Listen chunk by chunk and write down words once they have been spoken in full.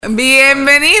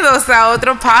Bienvenidos a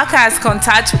otro podcast con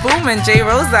Touch Boom and Jay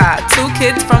Rosa, two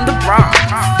kids from the Bronx.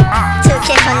 Two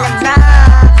kids from the Bronx.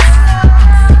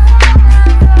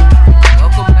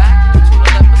 Welcome back to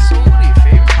another episode of your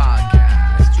favorite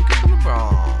podcast, Two Kids from the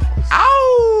Bronx.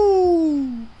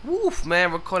 Ow! Woof,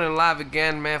 man, recording live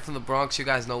again, man, from the Bronx. You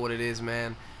guys know what it is,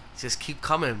 man. Just keep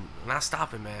coming, not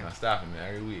stopping, man. Not stopping, man.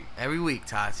 Every week. Every week,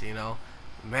 Tots, you know.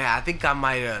 Man, I think I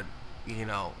might have,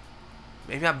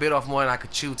 maybe I bit off more than I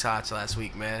could chew, Tots, last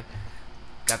week, man.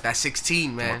 Got that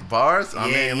 16, man. Bars? I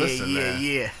Yeah, mean, listen, man.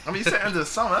 yeah. I mean, you said end of the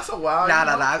summer. That's a while. Nah. you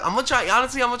know? I'm gonna try.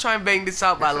 Honestly, I'm gonna try and bang this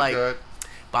out by Good.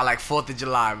 like 4th of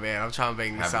July, man. I'm trying to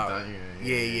bang this Haven't out. done-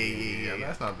 Yeah.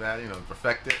 That's not bad.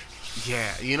 Perfect it.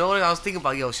 Yeah, you know what I was thinking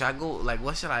about? Yo, should I go? Like,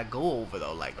 what should I go over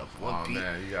though? Like, what Oh, beat?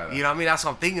 man, you gotta- know what I mean? That's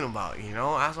what I'm thinking about.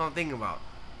 That's what I'm thinking about.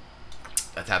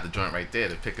 That's half the joint right there.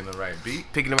 They're picking the right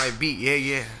beat. Picking the right beat.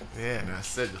 Yeah. And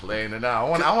that's it. Just laying it out.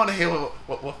 I want to hear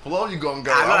what flow you gonna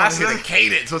go. I know, I want that's to hear it. the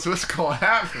cadence. What's going to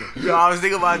happen? Yo, I was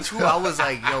thinking about it too. I was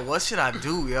like, yo, what should I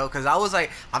do, yo? Because I was like,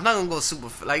 I'm not gonna go super,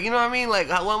 like, you know what I mean? Like,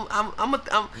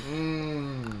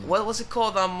 what's it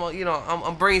called? I'm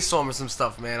brainstorming some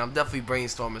stuff, man. I'm definitely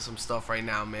brainstorming some stuff right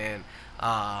now, man.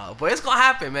 But it's gonna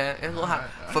happen, man. It's gonna happen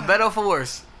for better or for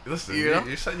worse. Listen, You know?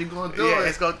 you said you're going to do Yeah, it.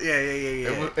 it's gonna.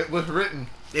 Yeah. It was written.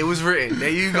 It was written. There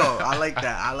you go. I like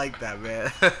that,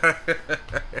 man.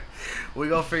 We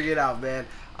gonna figure it out, man.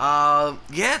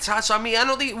 Yeah, Tosh. I mean, I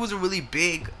don't think it was a really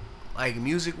big, like,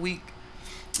 music week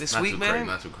this week, man.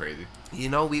 Not too crazy. You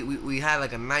know, we had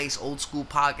like a nice old school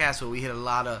podcast where we hit a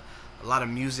lot of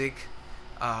music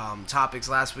topics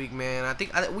last week, man. I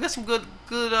think we got some good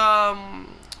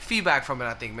feedback from it.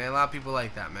 I think, man, a lot of people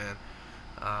like that, man.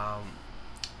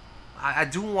 I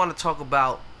do want to talk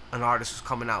about an artist who's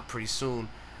coming out pretty soon,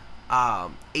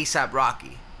 ASAP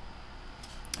Rocky.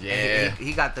 Yeah. And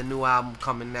he got the new album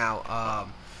coming out.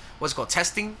 What's it called?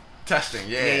 Testing. Testing,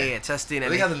 yeah. Yeah, Testing.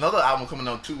 And they got another album coming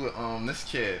out too with this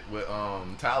kid with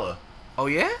Tyler. Oh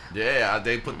yeah. Yeah,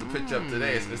 they put the picture up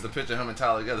today. It's the picture of him and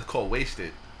Tyler together. It's called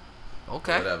Wasted.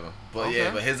 Okay. Or whatever. But Okay.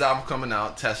 yeah, but his album coming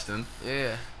out, Testing.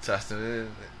 Yeah. Testing.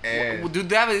 And Do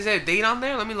they have is there a date on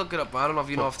there? Let me look it up. I don't know if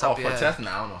you know off the top of your for head. Testing,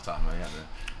 I don't know off the top of my head.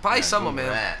 Probably Yeah, summer, Google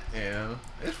man. that,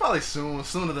 it's probably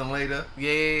sooner than later.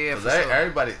 Yeah. 'Cause For sure.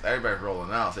 everybody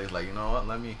rolling out. So it's like, you know what?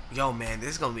 Let me. Yo, man, this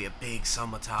is gonna be a big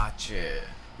summer touch. Yeah,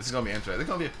 this is gonna be interesting. It's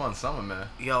gonna be a fun summer, man.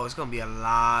 Yo, it's gonna be a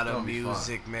lot It's of gonna be fun.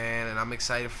 music, man, and I'm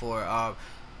excited for it.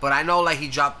 But I know, like, he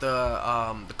dropped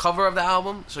the cover of the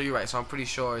album, so you're right. So I'm pretty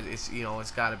sure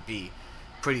it's gotta be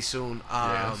pretty soon.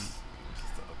 Yeah, it's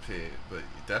just up here, but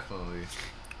definitely.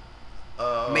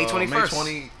 May 21st. May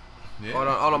 20. Yeah.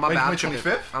 Hold on, my May, bad. May I'm tripping.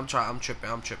 25th. I'm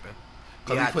tripping.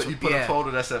 Cause you put a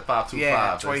photo that said 525.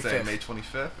 Yeah, so it said 25th. May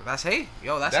 25th.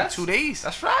 That's in 2 days.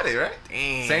 That's Friday, right?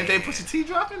 Damn. Same day Pusha T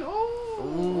dropping. Oh,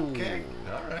 Ooh. okay,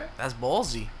 all right. That's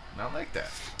ballsy. Not like that.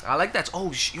 I like that.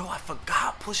 Oh, yo, I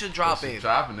forgot Pusha dropping. Pusha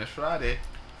dropping this Friday.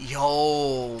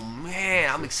 Yo,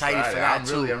 man, I'm excited for that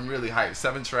too. I'm really hyped.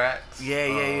 7 tracks.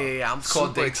 Yeah. I'm It's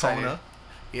called super excited. Daytona.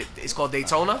 Yeah, it's called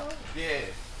Daytona. Yeah.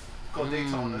 It's called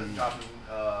Daytona. Dropping.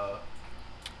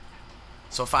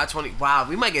 So 520. Wow,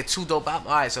 we might get 2 dope albums.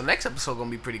 All right, so next episode gonna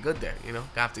be pretty good there.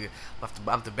 I have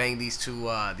to bang these two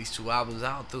albums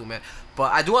out too, man.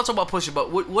 But I do want to talk about Pusha. But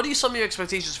what are some of your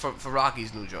expectations for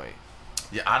Rocky's new joint?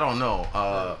 Yeah, I don't know.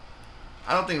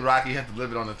 I don't think Rocky had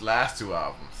delivered on his last 2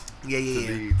 albums.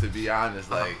 Yeah. To be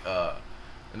honest, like,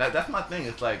 and that's my thing.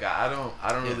 It's like I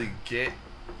don't really get,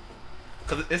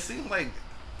 cause it seems like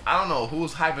I don't know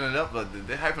who's hyping it up, but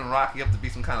they're hyping Rocky up to be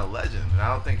some kind of legend, and I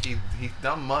don't think he's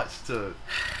done much to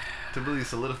really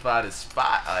solidify his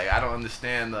spot. Like, I don't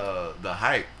understand the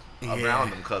hype around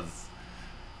him, cause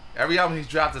every album he's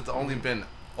dropped it's only been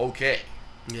okay.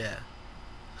 Yeah.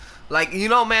 Like,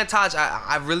 man, Taj,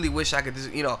 I really wish I could just,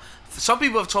 some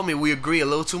people have told me we agree a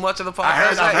little too much on the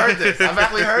podcast. I've heard this. I've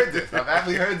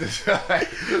actually heard this.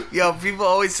 Yo, people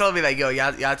always tell me, like, yo,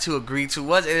 y'all two agree too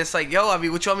much. And it's like, yo, I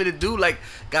mean, what you want me to do? Like,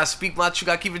 gotta speak my truth,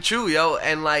 gotta keep it true, yo.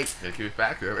 And, like... Yeah, keep it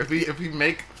factual. If we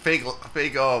make fake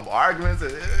arguments,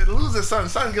 it loses something.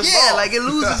 Something gets lost. Yeah, like, it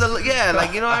loses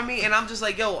like, you know what I mean? And I'm just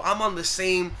like, yo, I'm on the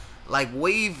same, like,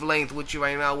 wavelength with you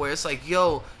right now where it's like,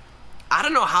 yo, I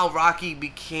don't know how Rocky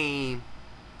became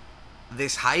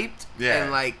this hyped. Yeah.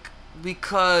 And, like...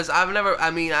 Because I've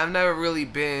never really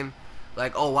been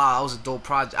like, oh wow, that was a dope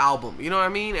project album, you know what I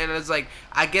mean? And it's like,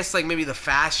 I guess like maybe the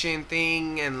fashion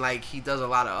thing and like he does a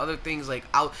lot of other things like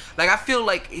I feel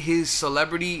like his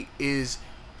celebrity is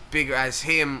bigger as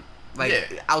him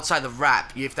like outside of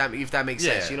rap, if that makes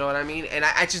sense, you know what I mean? And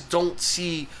I just don't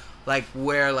see like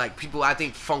where like people, I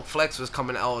think Funk Flex was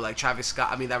coming out, like Travis Scott,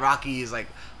 I mean that Rocky is like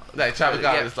Like Travis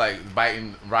Scott Yeah. is like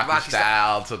biting Rocky Rocky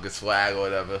style, took his swag or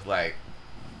whatever. It's like,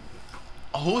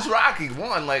 who's Rocky?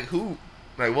 One, like who?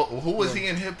 Like who was he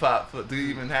in hip hop to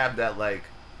even have that? Like,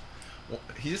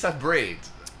 he just has braids,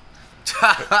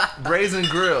 braids and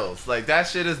grills. Like that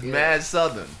shit is mad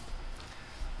southern.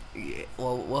 Yeah,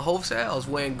 well, Hov said I was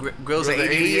wearing grills at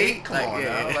Really, 88. Come Like, on, yeah.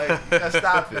 now. Like, let's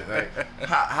stop it. Like,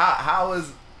 how is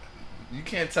you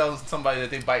can't tell somebody that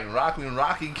they biting Rocky when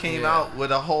Rocky came out with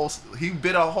he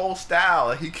bit a whole style.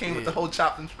 Like, he came with the whole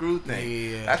chopped and screw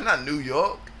thing. Yeah. That's not New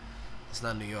York. It's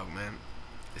not New York, man.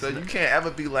 So you can't ever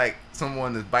be like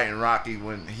someone that's biting Rocky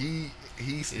when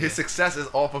his success is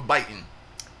off of biting.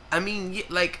 I mean,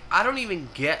 like, I don't even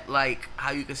get, like,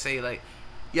 how you could say, like,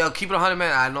 yo, keep it 100,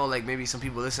 man. I know, like, maybe some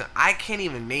people listen. I can't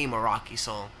even name a Rocky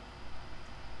song.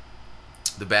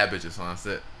 The Bad Bitches song, that's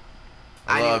it.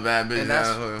 I I love do- Bad and Bitches. that's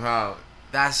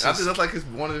I think just, that's like his,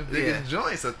 one of the biggest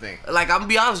joints, I think. like, I'm gonna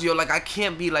be honest, yo, like, I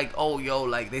can't be like, oh, yo,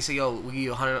 like, they say, yo, we give you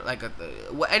 100, like,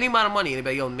 any amount of money,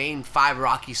 anybody, yo, name 5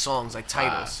 Rocky songs, like,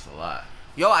 titles. That's a lot.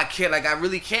 Yo, I can't, like, I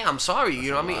really can't. I'm sorry,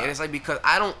 you know what I mean? lot. And it's like, because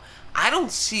I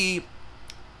don't see,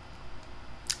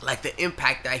 like, the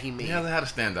impact that he made. He hasn't had a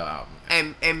standout album.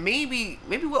 And maybe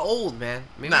we're old, man.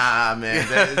 Maybe, Nah, man.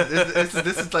 This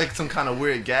is like some kind of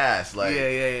weird gas. Like,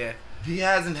 yeah. he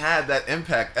hasn't had that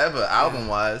impact ever, album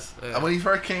wise. Yeah. When he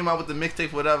first came out with the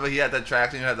mixtape, whatever, he had that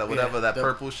traction, he had that whatever, that the-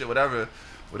 purple shit, whatever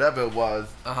it was.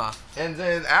 Uh-huh. And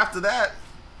then after that,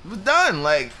 it was done.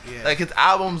 Like, Yeah. like his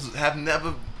albums have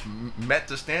never met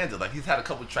the standard. Like, he's had a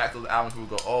couple tracks of the albums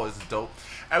people go, oh, it's dope.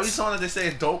 Every song that they say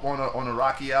is dope on a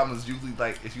Rocky album is usually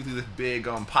this big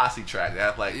posse track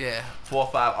that has like 4 or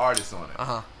 5 artists on it.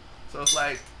 Uh-huh. So it's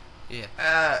like,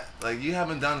 Yeah. like you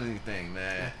haven't done anything,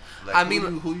 man. Like, I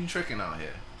mean, who you tricking out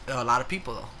here? A lot of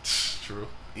people, though. True.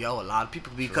 Yo, a lot of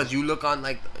people, because you look on,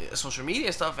 like, social media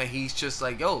and stuff, and he's just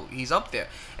like, yo, he's up there.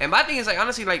 And my thing is, like,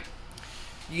 honestly, like,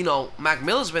 you know, Mac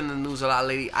Miller's been in the news a lot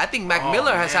lately. I think Mac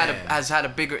Miller has had a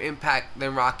bigger impact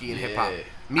than Rocky in hip hop.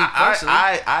 Me personally,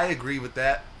 I agree with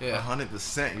that. Yeah.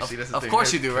 100%. You see, that's the of thing.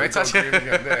 course you do, right? Don't agree with me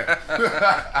on that.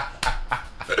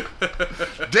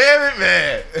 Damn it,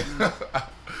 man.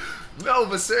 No,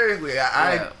 but seriously,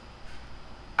 I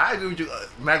agree with you.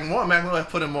 Mac Miller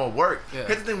put in more work. Yeah.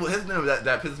 Here's the thing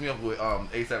that pisses me off with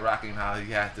A$AP Rocky and how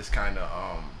he has this kind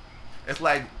of it's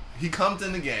like he comes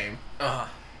in the game,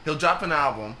 he'll drop an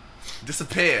album,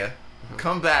 disappear,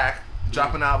 come back,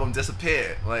 drop an album,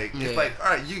 disappear. Like, it's like,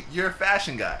 all right, you're a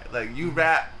fashion guy. Like, you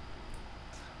rap.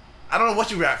 I don't know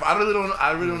what you rap for. I really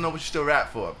don't know what you still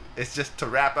rap for. It's just to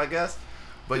rap, I guess.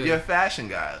 But you're a fashion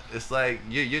guy. It's like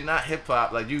you're not hip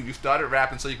hop. Like, you started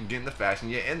rapping so you can get into fashion.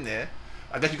 You're in there.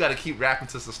 I guess you got to keep rapping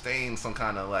to sustain some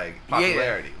kind of like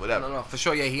popularity, whatever. No, for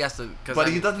sure. Yeah, he has to. But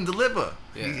he doesn't deliver.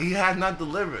 Yeah. He has not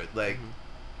delivered. Like,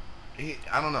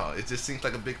 I don't know. It just seems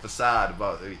like a big facade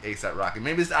about A$AP Rocky.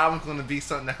 Maybe this album's gonna be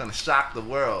something that's gonna shock the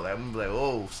world. I'm gonna be like,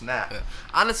 oh snap. Yeah.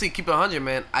 Honestly, keep it 100,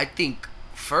 man. I think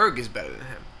Ferg is better than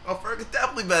him. Oh, Ferg is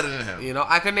definitely better than him. You know,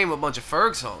 I could name a bunch of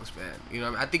Ferg songs, man. You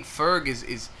know, I think Ferg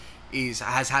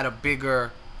has had a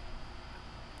bigger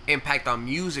impact on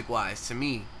music wise to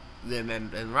me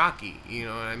than Rocky. You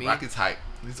know what I mean? Rocky's hype.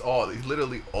 He's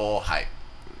literally all hype.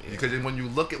 Yeah. Because when you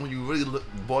really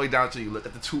boil down to, you look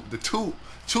at the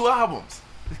two albums.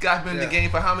 This guy's been in the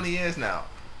game for how many years now?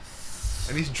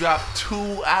 And he's dropped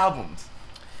 2 albums.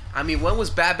 I mean, when was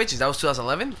Bad Bitches? That was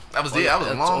 2011. That was that was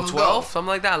long 12, ago. something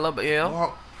like that. I love it. You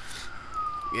know?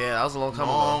 Yeah, that was a long time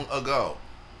Long ago. ago.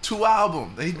 2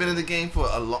 albums. And he's been in the game for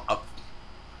a long.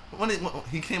 When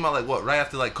he came out, like what, right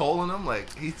after like Cole and them,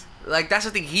 like he's. Like, that's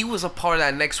the thing. He was a part of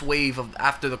that next wave of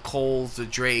after the Coles, the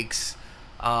Drakes.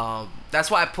 That's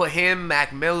why I put him,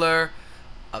 Mac Miller.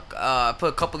 I put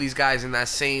a couple of these guys in that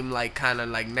same like kind of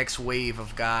like next wave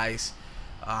of guys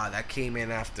that came in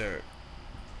after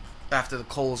the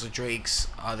Coles, the Drakes,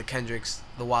 the Kendricks,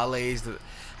 the Wale's.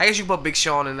 I guess you put Big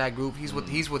Sean in that group. He's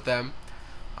with them.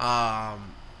 But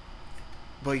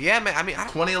yeah, man. I mean,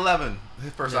 2011,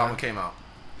 his first album came out.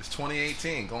 It's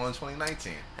 2018, going on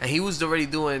 2019. And he was already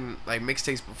doing like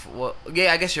mixtapes before. Well,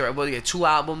 yeah, I guess you're right. Well, yeah, 2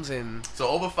 albums and. So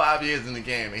over 5 years in the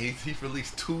game, and he's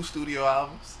released 2 studio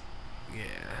albums. Yeah.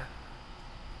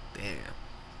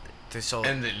 Damn. So.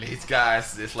 And then these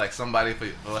guys, it's like somebody for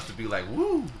us to be like,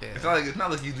 woo. Yeah. It's not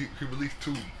like he released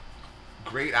 2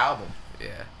 great albums.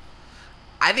 Yeah.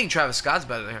 I think Travis Scott's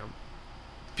better than him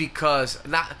because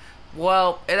not.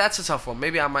 Well, that's a tough one.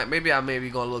 Maybe I may be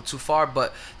going a little too far,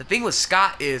 but the thing with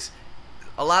Scott is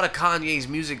a lot of Kanye's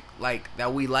music like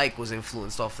that we like was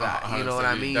influenced off that. You know what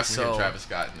I mean? Definitely Travis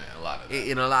Scott in a lot of that.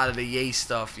 In a lot of the Ye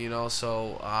stuff, you know.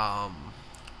 So,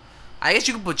 I guess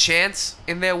you could put Chance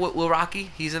in there with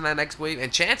Rocky. He's in that next wave,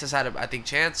 and Chance has I think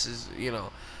Chance is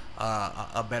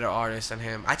a better artist than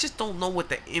him. I just don't know what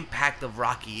the impact of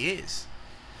Rocky is.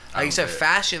 Like you said,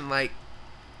 fashion. Like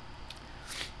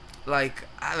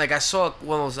I saw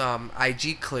one of those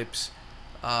IG clips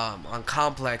on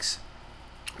Complex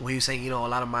where he was saying, a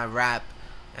lot of my rap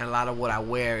and a lot of what I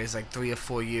wear is like 3 or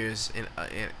 4 years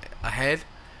ahead.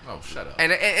 Oh, shut up.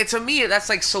 And to me, that's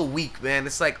like so weak, man.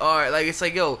 It's like, all right, like it's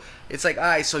like, yo, it's like, all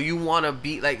right, so you want to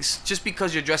be like, just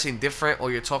because you're dressing different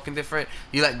or you're talking different,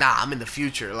 you're like, nah, I'm in the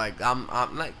future. Like I'm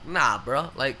like, nah, bro.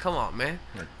 Like, come on, man.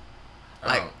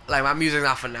 Like my music's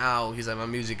not for now. He's like, my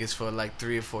music is for like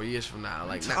 3 or 4 years from now.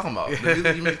 Like, what are you talking about? The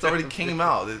music you make already came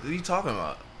out. What are you talking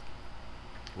about?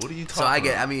 What are you talking about?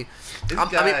 So I mean,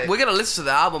 we're gonna listen to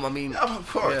the album. I mean, yeah, of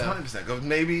course, 100%. Because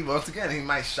maybe once again he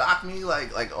might shock me.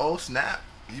 Like, oh snap,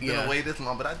 you've been away this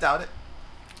long, but I doubt it.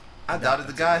 I doubt it.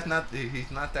 The guy's not. He's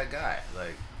not that guy.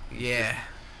 Like,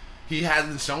 he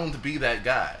hasn't shown to be that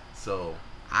guy. So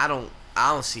I don't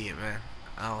see it, man.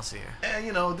 I don't see it.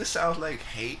 And this sounds like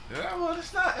hate. Well,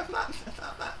 it's not. I'm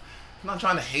not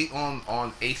trying to hate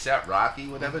on ASAP Rocky,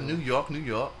 whatever. New York.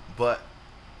 But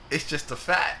it's just the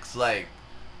facts. Like,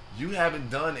 you haven't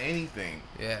done anything.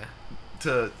 Yeah.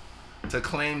 To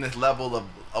claim this level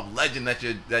of legend that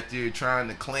you're trying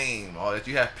to claim, or that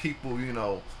you have people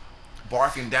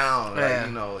barking down,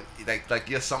 like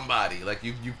you're somebody, like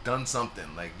you've done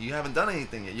something. Like, you haven't done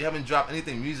anything yet. You haven't dropped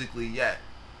anything musically yet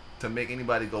to make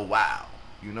anybody go wow.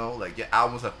 Like, your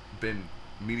albums have been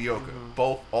mediocre.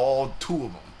 All 2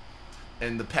 of them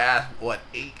in the past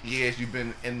 8 years you've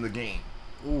been in the game.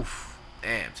 Oof.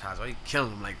 Damn, Charles, why you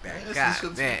killing him like that? It's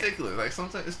ridiculous. Like,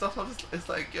 sometimes it's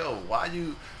like, yo, why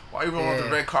you rolling on the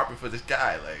red carpet for this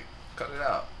guy? Like, cut it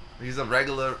out. He's a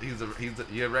regular.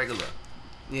 You're a regular.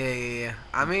 Yeah.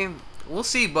 I mean, we'll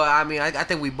see, but I mean, I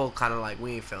think we both kind of like,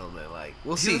 we ain't feeling it. Like,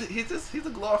 we'll see. He's a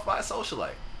glorified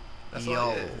socialite. That's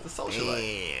all he is. He's a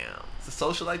socialite. Damn. It's a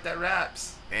socialite that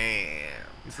raps. Damn.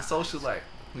 He's a socialite.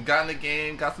 He got in the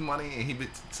game, got some money, and he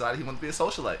decided he wanted to be a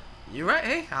socialite. You're right.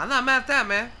 Hey, I'm not mad at that,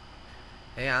 man.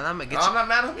 Hey, I'm not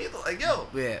mad at him either. Like, yo.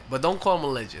 Yeah, but don't call him a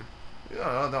legend.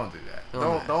 Don't do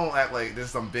that. Don't act like there's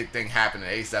some big thing happening.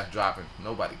 ASAP dropping.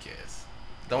 Nobody cares.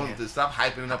 Stop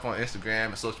hyping it up on Instagram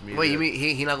and social media. Wait, you mean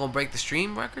he not gonna break the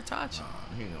stream record, Taj? No,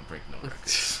 he ain't gonna break no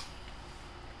records.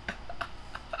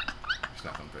 He's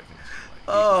not gonna break anything.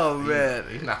 Man,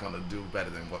 he's not gonna do better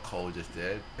than what Cole just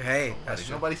did. Hey,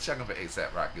 nobody's checking for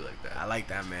ASAP Rocky like that. I like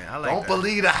that, man. Don't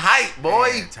believe the hype,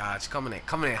 boy. Man, Taj, coming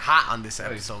in hot on this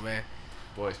episode, man.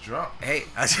 Boy's drunk. Hey,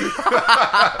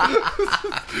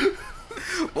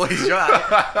 boy's drunk.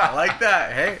 I like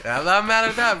that. Hey, I'm not mad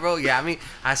at that, bro. Yeah, I mean,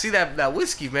 I see that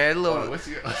whiskey, man.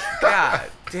 Whiskey. God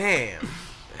damn.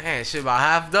 Man, shit about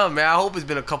half done, man. I hope it's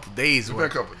been a couple days. It's been a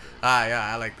couple days.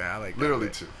 Yeah, I like that. Literally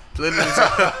that, 2. Literally 2.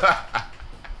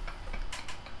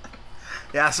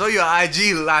 Yeah, I saw you on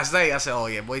IG last night. I said, "Oh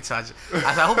yeah, boy, Taj." I said,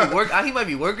 "I hope he work. He might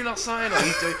be working on something,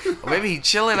 or maybe he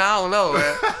chilling. I don't know,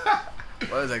 man."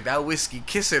 Well, it was like that whiskey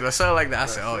kissing or something like that. I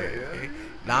said, "Oh yeah."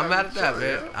 Nah, I'm mad at that,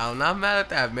 man. I'm not mad at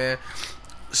that, man.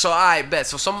 So I bet.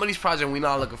 So some of these projects we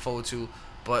not looking forward to,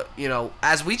 but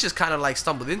as we just kind of like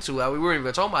stumbled into, we weren't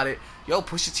even talking about it. Yo,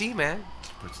 Pusha T, man.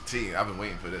 Pusha T. I've been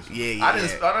waiting for this. Yeah. I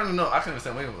don't even know. I couldn't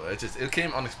understand waiting for it. It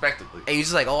came unexpectedly. And you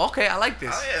just like, oh, okay, I like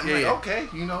this. I'm like, okay,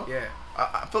 Yeah.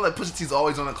 I feel like Pusha T's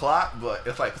always on the clock, but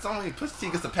it's like for some reason Pusha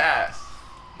T gets a pass.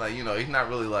 Like, he's not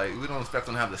really like, we don't expect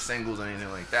him to have the singles or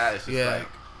anything like that. It's just like,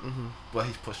 but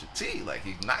he's Pusha T. Like,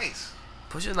 he's nice.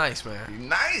 Pusha's nice, man. He's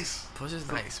nice. Pusha's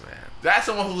nice, man. That's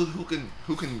someone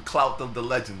who can clout the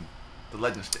legend. The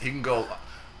legend. He can go,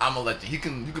 I'm a legend. You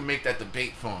can make that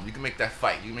debate for him. You can make that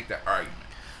fight. You can make that argument.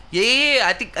 Yeah.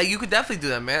 I think you could definitely do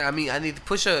that, man. I mean, I need to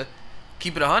Pusha.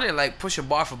 Keep it 100, like Pusha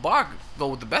bar for bar, go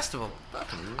with the best of them.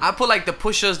 Definitely. I put like the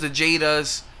Pushas, the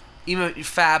Jadas, even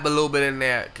Fab a little bit in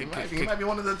there. He might be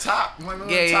one of the top. Top 5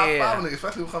 niggas,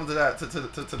 especially when it comes to that,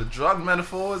 to the drug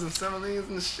metaphors and similes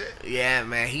and shit. Yeah,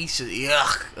 man, he should.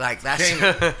 Yuck, like that's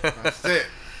that's it.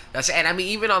 That's and I mean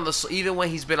even when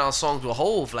he's been on songs with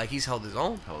Hove, like he's held his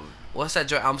own. What's that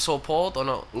joint? I'm So Appalled or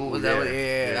no? Ooh, was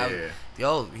that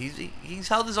yo, he's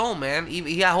held his own, man.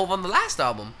 He had Hove on the last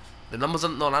album. The numbers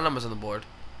on not numbers on the board.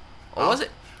 Or was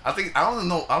it? I don't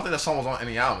know. I don't think that song was on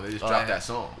any album. They just dropped that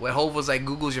song. Where Hove was like,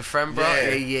 "Google's your friend, bro."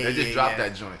 Yeah. They just dropped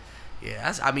that joint.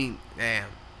 Yeah, I mean, damn,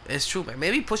 it's true, man.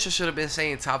 Maybe Pusha should have been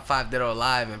saying top 5 dead or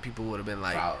alive, and people would have been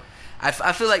like, I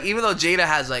feel like even though Jada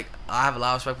has like, I have a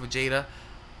lot of respect for Jada,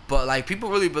 But like people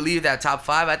really believe that top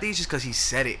 5. I think it's just because he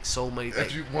said it so many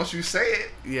times. Once you say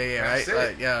it, Yeah, that's right. it.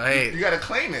 Like, yeah, hey, You gotta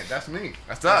claim it. That's me.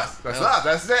 That's us. That's Yeah. us.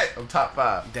 That's it. I'm top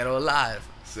 5. dead or alive,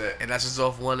 That's it. and that's just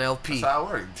off one LP. That's how it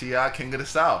works. T.I. King of the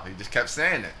South. He just kept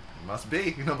saying it. It must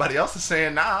be. Nobody else is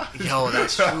saying nah. Yo,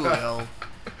 that's true,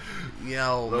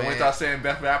 yo, But when man. we start saying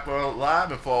Best Rapper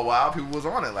Alive, and for a while people was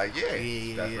on it like, Best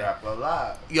yeah. Rapper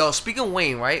Alive. Yo, speaking of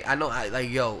Wayne, right? I know,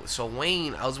 so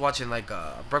Wayne, I was watching like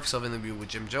a Breakfast Club interview with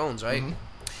Jim Jones, right? Mhm.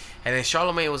 And then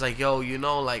Charlamagne was like, yo,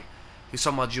 like, he was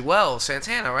talking about Joel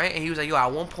Santana, right? And he was like, yo,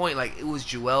 at one point, like, it was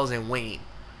Joel's and Wayne.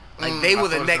 Like, they I were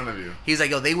the saw this next, interview. he's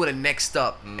like, yo, they were the next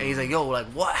up. And he's like, yo, like,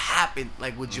 what happened,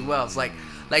 like, with Joel's? Like,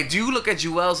 do you look at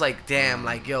Joel's like, damn,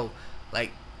 like, yo,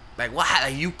 like, what,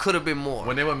 like, you could have been more.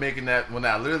 When they were making that, when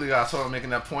I literally got saw them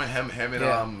making that point, him and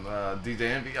Yeah. DJ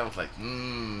Envy, I was like,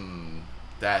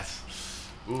 that's,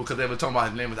 because they were talking about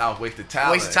his name without wasted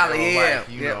talent. Wasted talent, They were yeah, like,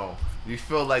 you yeah. know, you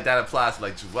feel like that applies to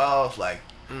like Joel's, like,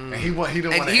 and he didn't want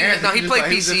to and answer. he was played like,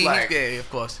 he was PC, just like, yeah, of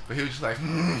course. but he was just like,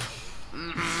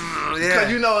 Yeah.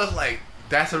 because you know it's like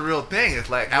that's a real thing. It's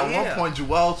like at Yeah. one point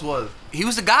Joel's was. He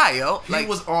was the guy, yo. He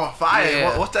was on fire.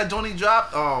 Yeah. What's that joint he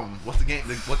dropped? What's the game?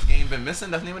 What's the game been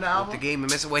missing? That's the name of the album. The game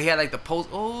and missing. Where he had like the post.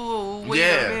 Oh, wait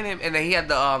Yeah. a minute. And then he had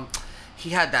the he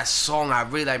had that song I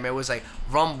really like, man. It was like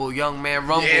Rumble, Young Man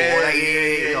Rumble.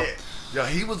 Yeah. Yo,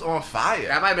 he was on fire.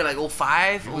 That might have been like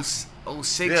 05, He was-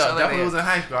 06. Yeah, something definitely like was that. in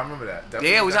high school. I remember that.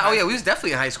 Definitely Yeah, it was. in high Oh yeah, school. we was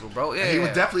definitely in high school, bro. Yeah, And he was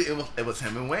yeah. definitely. It was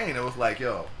him and Wayne. It was like,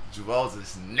 yo, Joel's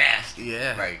is nasty.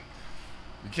 Yeah. Like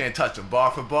you can't touch him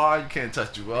bar for bar. You can't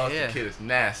touch Joel's. Yeah. The kid is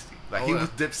nasty. Like Oh, he yeah. was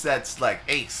Dipset's like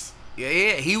ace.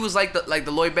 Yeah. He was like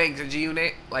the Lloyd Banks and G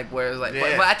Unit, like where it's like,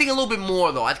 Yeah. but I think a little bit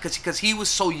more though, because he was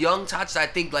so young, Touch. I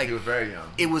think like He was very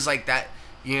young. it was like that,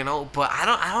 you know. But I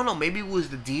don't know. Maybe it was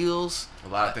the deals. A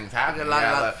lot of things happened. A lot-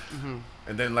 Yeah, lot- like- mhm.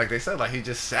 And then, like they said, like he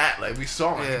just sat. Like we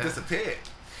saw him, Yeah. he disappeared,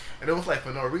 and it was like for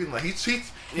no reason. Like he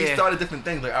Yeah. started different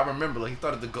things. Like I remember, like he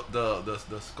started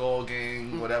the Skull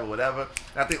Gang, whatever.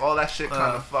 And I think all that shit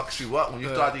kind of fucks you up when you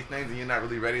start these things and you're not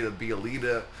really ready to be a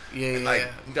leader. Yeah, and yeah, like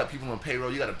yeah. you got people on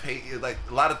payroll, you got to pay. Like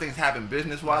a lot of things happen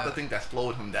business wise. Yeah. I think that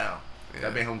slowed him down. Yeah.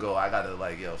 That made him go, I gotta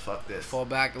like fuck this. Fall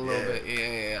back a little Yeah. bit.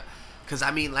 Yeah. Because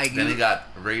I mean, like Then you, he got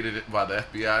raided by the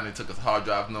FBI and they took his hard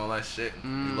drive and all that shit.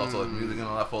 And he lost all his music and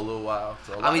all that for a little while.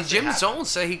 So a lot I mean, of shit Jim happened. Jones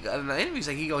said he in the interview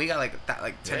said he got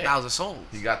like 10,000 songs.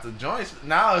 He got the joints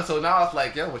now, so now it's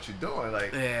like, yo, what you doing?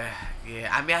 Like, Yeah.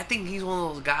 I mean, I think he's one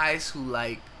of those guys who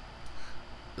like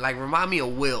remind me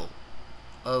of Will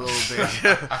a little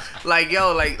bit. like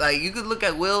you could look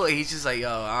at Will and he's just like,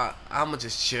 yo, I'ma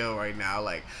just chill right now.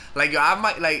 Like yo, I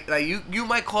might like you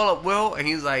might call up Will and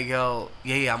he's like, yo,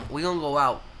 yeah, we gonna go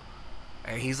out.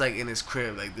 And he's like in his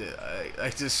crib like this,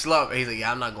 like just slump. And he's like,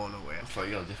 yeah, I'm not going nowhere. it's like,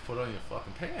 yo, just put on your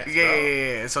fucking pants. Yeah, bro.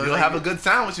 yeah. So You'll it's have like, a good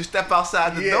time once you step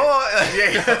outside the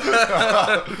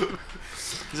Yeah. door.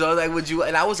 So like, would you?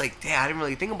 And I was like, damn, I didn't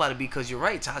really think about it because you're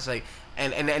right, Tosh. Like,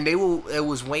 and they will. It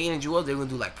was Wayne and Joel. They were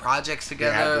gonna do like projects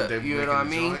together. They You know what I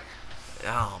mean?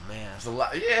 Oh man. It's a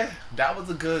lot. Yeah, that was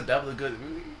a good.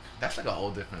 That's like a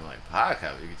whole different like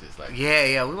podcast. You could just like.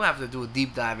 Yeah. We might have to do a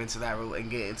deep dive into that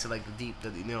and get into like the deep, the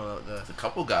There's a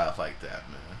couple guys like that,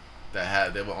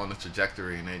 man. They were on the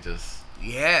trajectory and they just.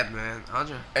 yeah, man.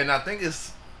 100. And I think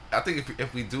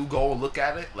if we do go and look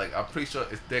at it, like I'm pretty sure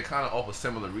they're kind of all for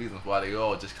similar reasons why they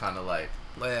all just kind of like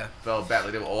Yeah. fell back.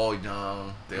 Like they were all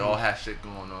young, they all had shit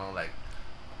going on. Like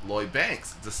Lloyd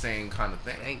Banks, the same kind of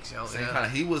thing. Thanks, yo. Same Yeah. kind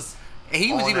of. He was. And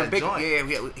he was on even that big. joint.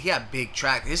 Yeah, he had big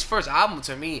track. His first album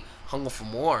to me, Hunger for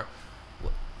More.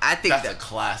 I think That's a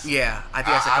classic. Yeah, I think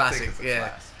that's a I classic. think it's a yeah.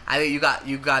 classic. I think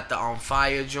you got the On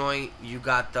Fire joint. You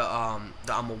got the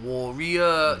I'm a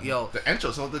Warrior. Yo. The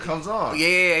intro song that comes on.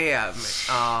 Yeah.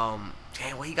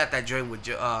 Damn, well, he got that joint with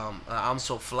I'm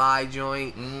So Fly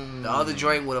joint. The other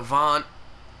joint with Avant.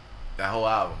 That whole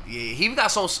album. Yeah, he even got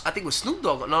songs. I think with Snoop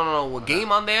Dogg. No, with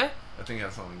Game on there. I think he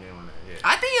had something game on there. Yeah.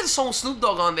 I think he has a song with Snoop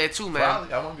Dogg on there too, man.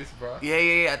 Probably. I won't be surprised.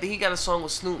 Yeah. I think he got a song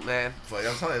with Snoop, man. But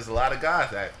I'm telling you, there's a lot of guys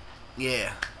that.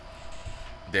 Yeah.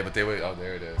 But they were. Oh,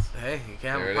 there it is. Hey, you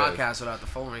can't have There a it is. podcast without the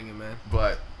phone ringing, man.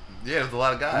 But yeah, there's a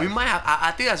lot of guys. We might have.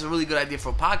 I think that's a really good idea for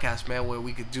a podcast, man, where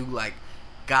we could do like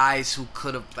guys who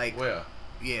could have like. Well,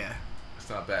 Yeah. it's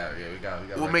not bad. Yeah, we got.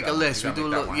 We'll make a list. We do a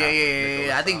little.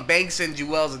 Yeah. I think Banks and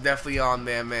Jewels are definitely on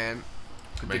there, man.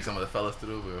 Bring some of the fellas to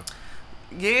the wheel.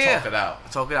 Yeah. Talk it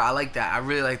out. Talk it out. I like that. I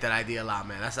really like that idea a lot,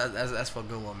 man. That's for a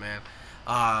good one, man.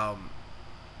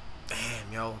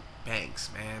 Damn, yo, Banks,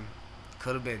 man,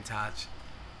 could have been Touch.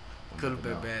 Could have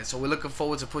been bad. So we're looking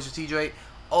forward to Pusha T Drake.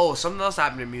 Oh, something else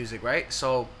happened in music, right?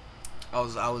 So I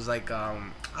was like, I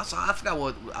forgot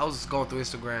what I was going through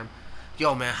Instagram.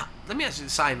 Yo, man, let me ask you a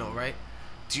side note, right?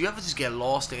 Do you ever just get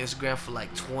lost in Instagram for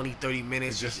like 20, 30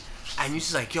 minutes and you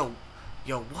just like, yo,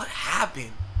 what happened?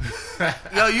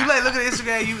 Yo, you like look at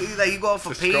Instagram, you go off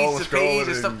from page to page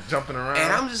and stuff, jumping around.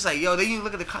 and I'm just like, yo, then you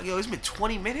look at the clock, yo, it's been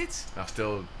 20 minutes. I'm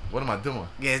still. What am I doing?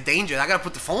 Yeah, it's dangerous. I gotta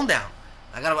put the phone down.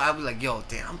 I'll be like, yo,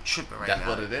 damn, I'm tripping right now. That's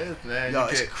what it is, man. Yo,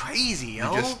 it's crazy,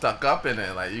 yo. You get stuck up in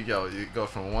it, like you go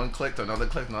from one click to another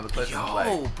click, another click. Yo,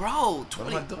 like, bro,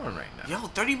 20, what am I doing right now? Yo,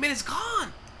 30 minutes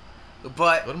gone.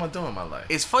 But what am I doing in my life?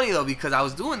 it's funny though because I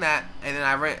was doing that, and then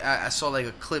I saw like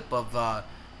a clip of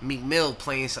Meek Mill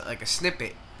playing like a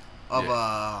snippet of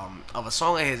a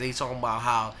song of his. And he's talking about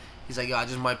how he's like, yo, I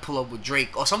just might pull up with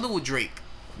Drake or something with Drake.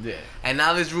 Yeah. And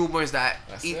now there's rumors that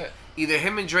it. Either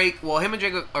him and Drake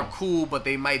are cool, but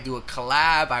they might do a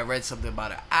collab. I read something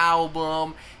about an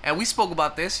album, and we spoke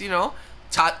about this. You know,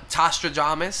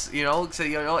 Tostradamus. You know,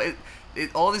 said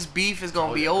all this beef is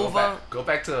gonna be over. Go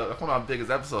back to one of our biggest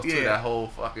episodes too. That whole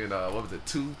fucking what was it,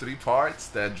 2-3 parts?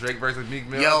 That Drake versus Meek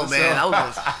Mill. Yo, man,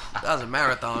 that was a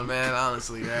marathon, man.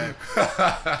 Honestly, man,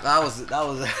 that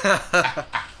was.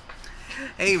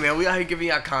 Hey, man, we out here giving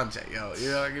y'all content, yo. You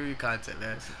know, giving you content,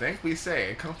 man. Things we say,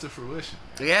 it comes to fruition.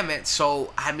 Man. Yeah, man.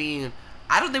 So I mean,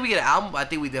 I don't think we get an album, but I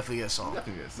think we definitely get a song.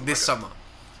 Definitely get a song. This summer.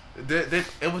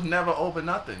 It was never over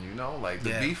nothing, you know. Like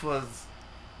the beef was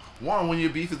one when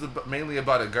your beef is mainly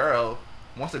about a girl.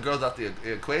 Once the girl's out the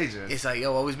equation, it's like,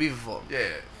 yo, what was beefing for? Yeah.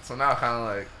 So now kind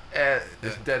of like,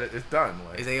 it's dead. It's done.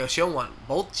 Like, it's like, yo, she don't want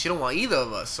both. She don't want either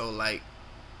of us. So like,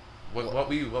 what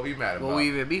we mad about? What we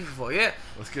even beefing for? Yeah.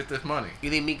 Let's get this money. You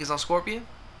think Meek is on Scorpion?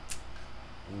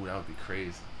 Ooh, that would be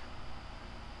crazy.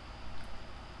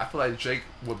 I feel like Drake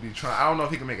would be trying. I don't know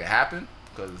if he can make it happen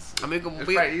because I mean, it's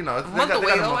right, you know, they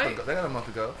got a month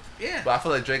to go. Yeah. But I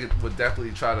feel like Drake would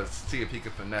definitely try to see if he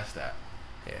can finesse that.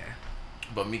 Yeah.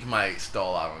 But Meek might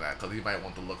stall out on that because he might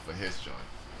want to look for his joint.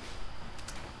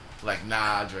 Like,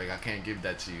 nah, Drake, I can't give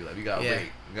that to you. Like, we gotta wait.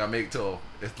 We gotta make till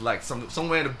it's like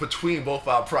somewhere in between both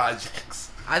our projects.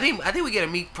 I think we get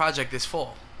a Meek project this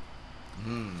fall.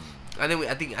 I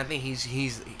think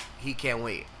he can't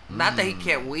wait. Not that he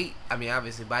can't wait. I mean,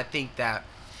 obviously, but I think that.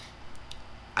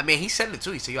 I mean, he said it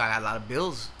too. He said, "Yo, I got a lot of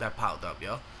bills that piled up,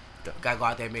 yo. Gotta go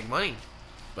out there and make money."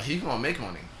 But he's gonna make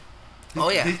money.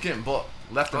 He's getting booked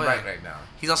left and right now.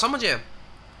 He's on Summer Jam.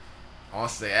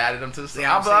 Honestly, they added him to the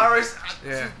song.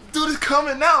 Dude is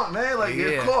coming out, man. Like,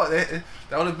 of course,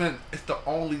 that would have been. It's the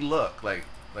only look. Like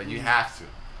you have to.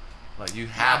 Like you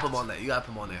have to put him on there. You gotta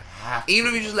put him on there. Even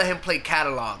if you just let him play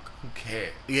catalog. Who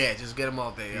cares? Yeah, just get him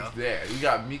out there, yo. He's there. You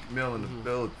got Meek Mill in the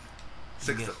build.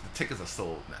 The tickets are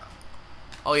sold now.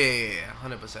 Oh yeah,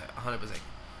 100%.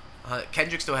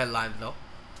 Kendrick still headlining though.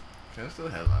 Kendrick still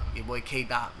headlining. Your boy K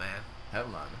Dot, man.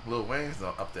 Headlining. Lil Wayne's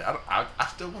up there. I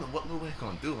still wonder what Lil Wayne's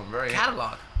gonna do. I'm very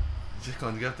catalog. Just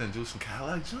gonna get up there and do some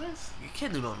catalog joints? You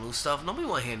can't do no new stuff. Nobody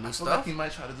want to hear new stuff. I feel like he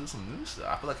might try to do some new stuff.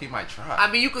 I feel like he might try.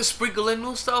 I mean, you could sprinkle in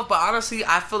new stuff, but honestly,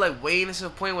 I feel like Wayne is to the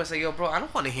point where it's like, yo, bro, I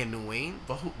don't want to hear new Wayne.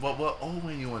 But what old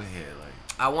Wayne you want to hear? Like,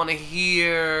 I want to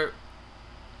hear.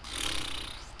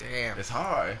 Damn. It's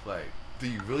hard. Like, do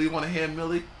you really want to hear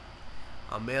Millie?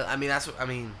 I mean, that's what I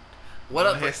mean. What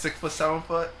up? Hear 6 foot, 7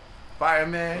 foot,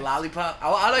 Fireman, Lollipop.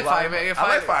 I like Fireman. Yeah, I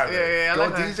like Fireman. Yeah, I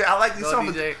like DJ. I like these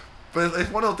songs. DJ. But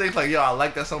it's one of those things like, yo, I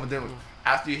like that song, but then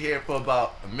after you hear it for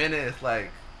about a minute, it's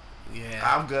like,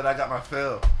 I'm good. I got my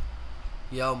fill.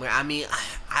 Yo, man. I mean,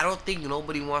 I don't think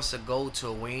nobody wants to go to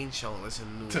a Wayne show and listen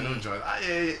to new Wayne.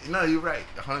 joints. No, you're right.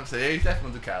 100%. Yeah, he's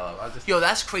definitely do catalog. Yo,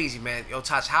 that's crazy, man. Yo,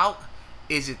 Taj, how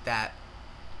is it that,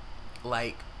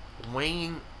 like,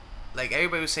 Wayne, like,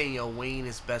 everybody was saying, yo, Wayne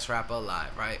is best rapper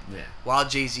alive, right? Yeah. While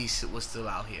Jay-Z was still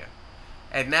out here.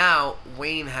 And now,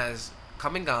 Wayne has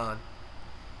come and gone.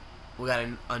 We got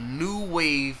a new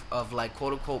wave of, like,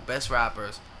 quote-unquote best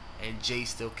rappers, and Jay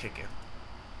still kicking.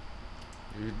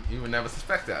 You would never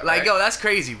suspect that, like, right? Yo, that's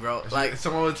crazy, bro. Like,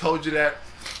 someone would have told you that.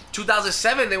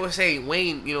 2007, they were saying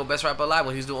Wayne, you know, best rapper alive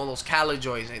when he was doing all those Khaled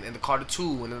joints and the Carter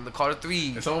 2 and then the Carter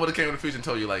 3. And someone would have came in the future and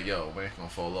told you, like, yo, Wayne's gonna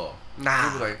fall off.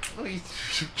 Nah. You be like, what are you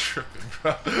tripping,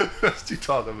 bro? What you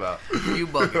talking about? You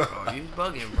bugging, bro. You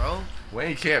bugging, bro.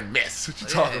 Wayne can't miss. What you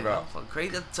talking about?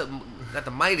 Crazy. Got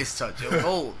the Midas touch. Yo,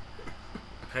 gold.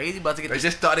 Crazy about to get They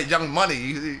just started Young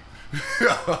Money.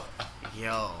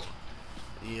 Yo,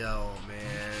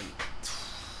 man.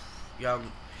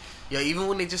 Yo, even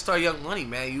when they just started Young Money,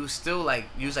 man, you was like,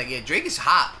 yeah, Drake is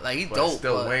hot. Like, he's dope.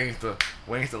 Still, Wayne's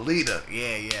the leader.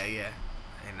 Yeah.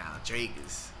 And now Drake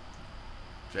is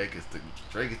the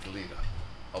leader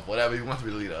of whatever he wants to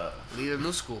be the leader of. Leader of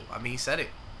new school. I mean, he said it.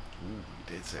 Ooh,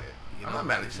 he did say it. I'm not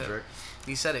mad at you, Drake.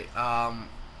 He said it.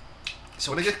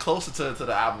 So when it gets closer to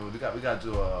the album, we got to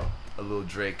do little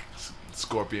Drake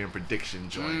Scorpion prediction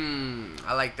joint.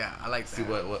 I like that. I like that. See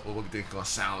what we think gonna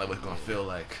sound like, what it's gonna feel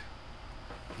like.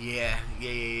 Yeah.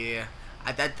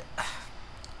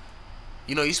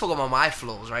 You know, you spoke about my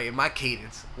flows, right? And my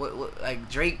cadence. What like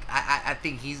Drake? I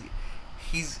think he's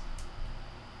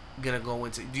gonna go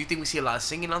into. Do you think we see a lot of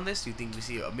singing on this? Do you think we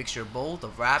see a mixture of both,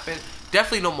 of rapping?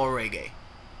 Definitely no more reggae.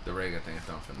 The reggae thing is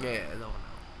done for now. Yeah, no.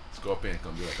 Scorpion's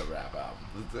gonna be like a rap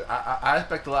album. I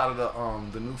expect a lot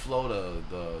of the new flow,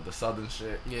 the southern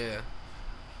shit. Yeah.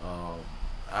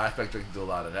 I expect Drake to do a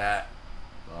lot of that.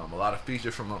 A lot of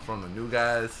features from the new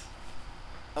guys.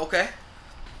 Okay.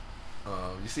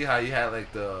 You see how you had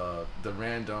like the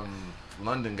random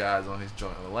London guys on his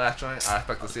joint, on the last joint. I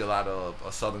expect to see a lot of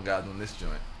southern guys on this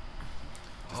joint.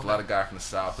 Just a lot of guys from the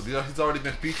south. But he's already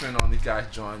been featuring on these guys'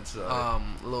 joints.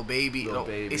 Lil Baby. Lil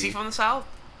Baby. Is he from the south?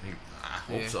 I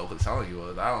hope so, because it sounds like he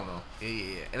was. I don't know.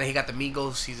 Yeah. And then he got the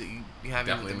Migos. You have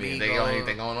him with the Migos.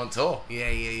 They going on tour. Yeah.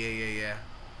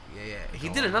 He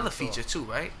did another feature too,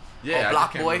 right? Yeah.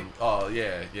 Block Boy. Oh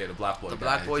yeah, the Block Boy. The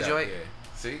Block Boy joint. Yeah.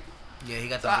 See. Yeah, he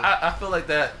got So the. I feel like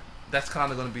that's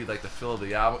kind of gonna be like the feel of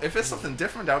the album. If it's something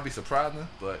different, that would be surprising.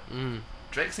 But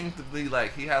Drake seems to be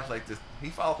like he has like this. He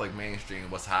follows like mainstream,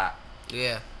 what's hot.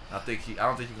 Yeah. I don't think he's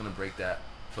gonna break that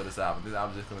for this album. This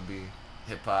album's just gonna be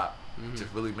hip hop,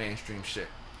 just really mainstream shit.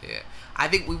 Yeah, I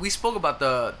think we spoke about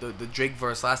the Drake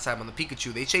verse last time on the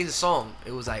Pikachu. They changed the song.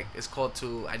 It was like it's called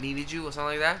to I Needed You or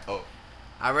something like that. Oh.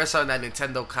 I read something that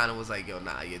Nintendo kind of was like, yo,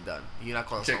 nah, you're done. You're not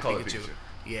calling it Pikachu.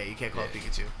 Yeah, you can't call it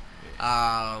Pikachu.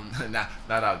 Yeah.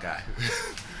 Not our guy.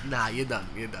 Nah, you're done.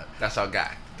 That's our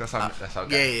guy. That's our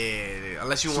guy. Yeah.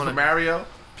 Unless you Super want Mario,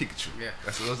 Pikachu. Yeah.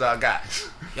 Those our guys.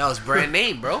 Yo, it's brand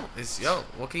name, bro.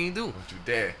 What can you do? Don't you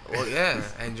dare. Well, yeah,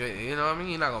 and you know what I mean.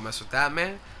 You're not gonna mess with that,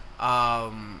 man.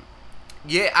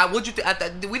 Yeah, we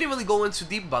didn't really go into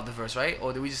deep about the verse, right?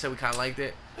 Or did we just say we kind of liked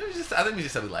it? I think we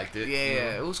just said we liked it.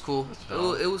 Yeah, it was cool.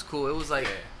 It was cool. It was like,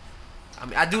 I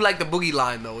mean, I do like the boogie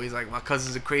line though. He's like, my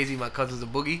cousins are crazy, my cousins are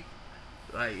boogie.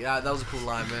 Like, yeah, that was a cool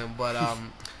line, man. But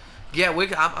yeah,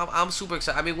 I'm super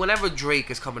excited. I mean, whenever Drake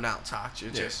is coming out, Tosh,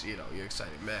 you're just you're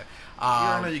excited, man.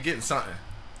 You know you're getting something.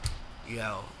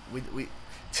 Yo, we.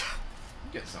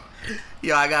 Get something.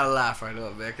 Yo, I gotta laugh right now,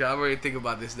 man. Cause I'm already thinking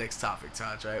about this next topic,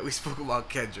 Tosh. Right? We spoke about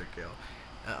Kendrick, yo,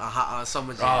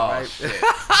 Summer Jam, right? Shit.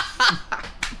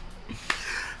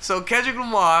 So Kendrick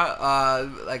Lamar,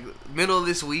 like middle of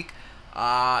this week,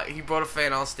 he brought a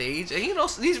fan on stage, and you know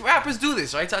these rappers do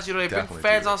this, right, Tosh? You know they bring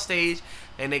fans on stage,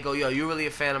 and they go, "Yo, you're really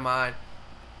a fan of mine.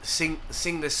 Sing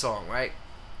this song, right?"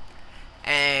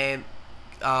 And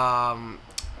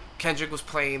Kendrick was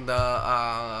playing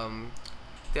the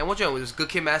damn, what joint was this? Good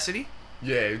Kid, Mad City?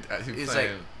 Yeah, he was It's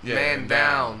saying, like, man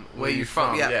down, where you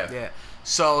from? Yeah.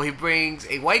 So he brings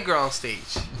a white girl on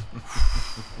stage.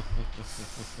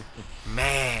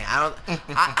 Man, I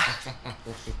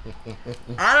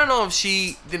don't know if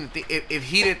she didn't think, if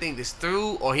he didn't think this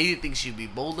through, or he didn't think she'd be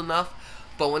bold enough.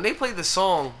 But when they played the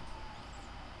song,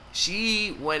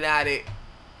 she went at it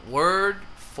word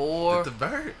for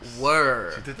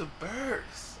word. She did the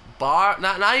verse. Bar,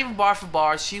 not even bar for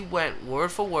bar. She went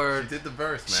word for word. She did the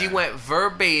verse, man. She went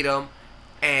verbatim,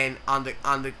 and on the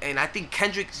and I think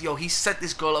Kendrick, he set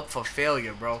this girl up for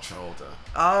failure, bro. Trolled her.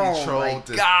 Oh my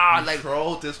God! He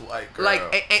trolled this white girl. Like,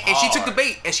 and she took the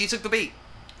bait. And she took the bait.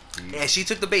 Yeah. And she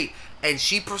took the bait. And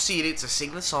she proceeded to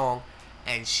sing the song,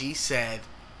 and she said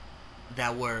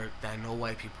that word that no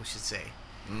white people should say.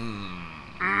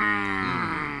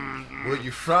 Where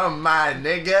you from, my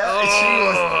nigga?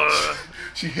 Oh.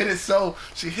 She hit it so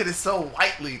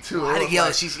whitely too.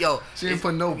 She didn't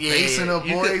put no bass in her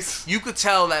voice. You could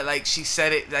tell that like she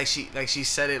said it like she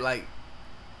said it like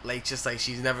just like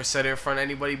she's never said it in front of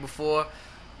anybody before.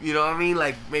 You know what I mean?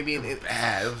 Like maybe it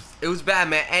was bad,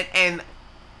 man.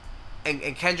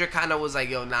 And Kendrick kind of was like,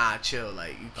 yo, nah, chill.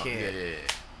 Like you can't.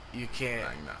 You can't.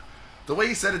 Nah. The way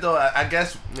he said it though, I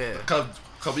guess.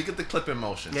 Cause we get the clip in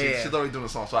motion. She's already doing the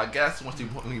song. So I guess when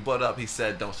he brought up, he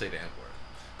said, "Don't say the N word."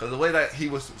 Because the way that he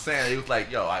was saying, he was like,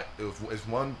 "Yo, it's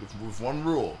one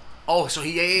rule." Oh, so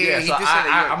he So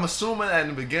I'm assuming that in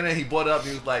the beginning he brought it up. And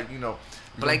he was like,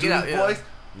 but like get out, boys,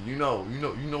 you know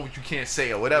what you can't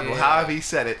say or whatever. Yeah. However he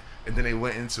said it, and then they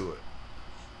went into it.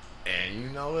 And you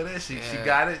know what it is. She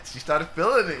got it. She started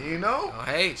feeling it, you know? Oh,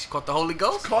 hey, she caught the Holy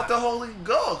Ghost?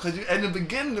 Because in the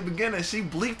beginning, she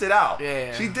bleeped it out.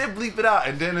 Yeah. She did bleep it out.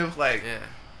 And then it was like,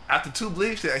 after 2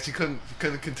 bleeps, she couldn't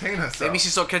contain herself. Maybe she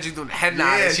saw Kendrick doing the head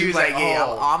nod. And she was like,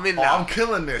 I'm in now. I'm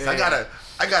killing this. Yeah.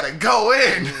 I gotta go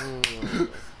in.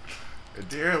 And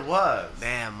there it was.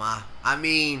 Damn, ma. I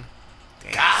mean.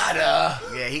 Gotta.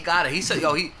 Yeah, he got it. He said,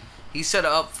 he set her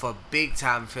up for big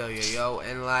time failure, yo.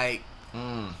 And like,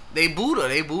 they booed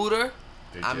her.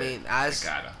 I mean, as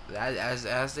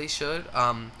they should.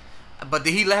 But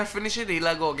did he let her finish it? Did he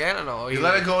let go again or no? He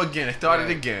let her go again. It started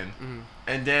again,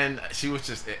 and then she was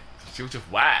just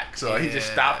whack. So he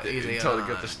just stopped it and told her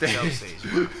to get the stage.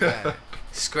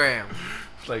 Scram.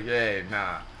 It's like, yeah,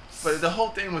 nah. But the whole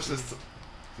thing was just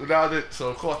so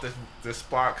of course this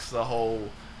sparks the whole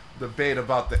debate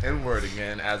about the N-word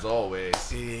again, as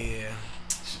always. Yeah.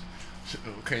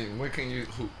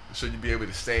 Should you be able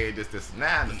to say this and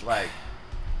that? And it's like,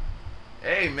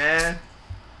 hey man.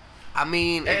 I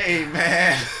mean, hey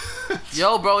man.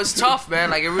 Yo, bro, it's tough, man.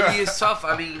 Like, it really is tough.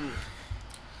 I mean,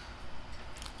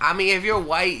 if you're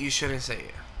white, you shouldn't say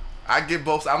it. I get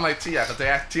both. I'm like T.I. because they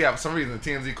asked T.I. for some reason.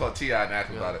 TMZ called T.I. and asked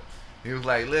him about it. He was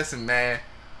like, listen, man,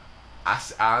 I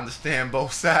understand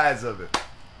both sides of it,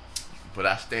 but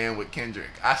I stand with Kendrick.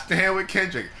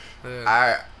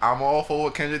 Yeah. I'm all for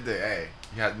what Kendrick did. Hey,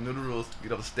 you have to know the rules.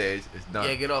 Get off the stage. It's done.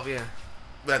 Yeah, get off, yeah.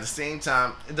 But at the same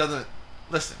time, it doesn't...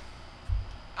 Listen,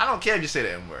 I don't care if you say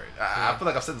the N-word. I feel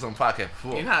like I've said this on podcast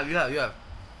before. You have. You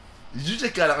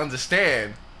just got to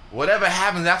understand, whatever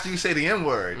happens after you say the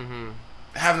N-word,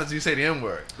 happens after you say the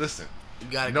N-word. Listen, you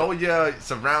gotta know your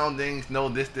surroundings, know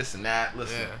this, and that.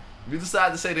 Listen, if you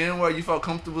decide to say the N-word, you felt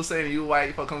comfortable saying you white,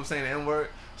 you felt comfortable saying the N-word,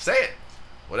 say it.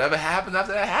 Whatever happens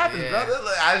after that happens, brother.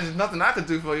 Like, there's nothing I can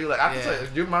do for you. Like, I can say,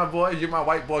 if you're my boy, you're my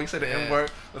white boy, you say the N-word,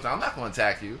 listen, I'm not going to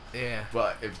attack you. Yeah.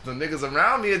 But if the niggas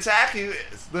around me attack you,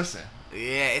 listen.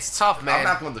 Yeah, it's tough, man. I'm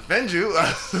not going to defend you.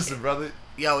 Listen, brother.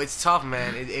 Yo, it's tough,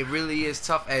 man. It really is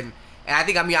tough. And I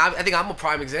think I'm a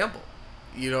prime example.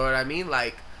 You know what I mean?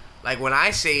 Like when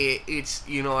I say it, it's,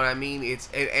 you know what I mean? It's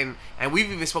and we've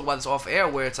even spoke about this off air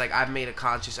where it's like I've made a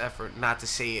conscious effort not to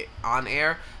say it on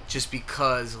air just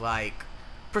because, like,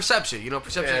 perception,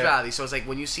 is reality. So it's like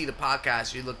when you see the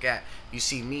podcast, you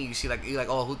see me, you're like,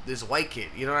 oh, this white kid,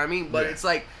 you know what I mean? But it's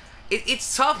like,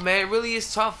 it's tough, man. It really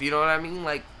is tough, you know what I mean?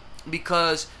 Like,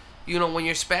 because, when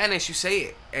you're Spanish, you say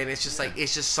it, and it's just like,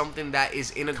 it's just something that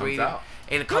is integrated,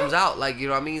 and it comes out, like, you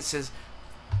know what I mean? Since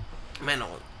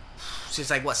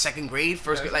like what, second grade,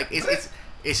 first grade, like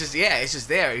it's just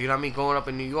there, you know what I mean? Growing up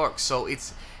in New York, so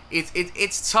it's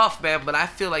tough, man. But I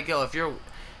feel like, yo,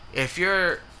 if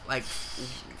you're like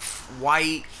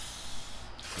white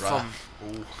from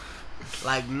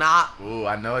like not. Ooh,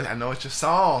 I know it's your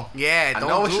song. Yeah,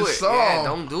 don't do it. Yeah,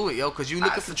 don't do it, yo, cause you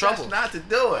looking for trouble. Not to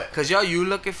do it. Cause yo, you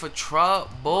looking for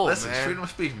trouble. Listen, man. freedom of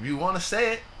speech. If you want to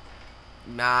say it,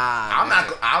 nah. I'm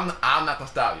not gonna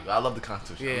stop you. I love the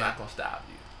Constitution. Yeah. I'm not gonna stop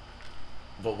you.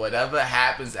 But whatever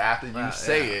happens after you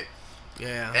say it,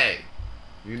 hey.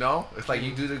 It's like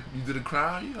you do the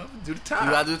crime, do the time.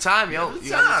 You gotta do the time, yo. You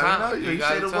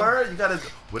say the word, you gotta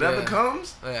whatever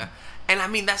comes. Yeah. And I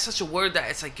mean, that's such a word that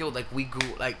it's like, yo, like we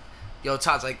grew, like, yo,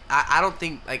 Todd's like, I don't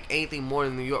think like anything more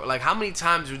than New York. Like, how many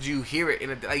times would you hear it in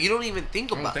a day? Like, you don't even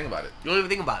think about it. You don't even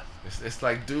think about it. It's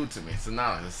like dude to me. It's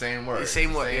synonymous. The same word. The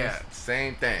same word,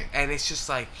 Same thing. And it's just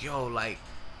like, yo, like,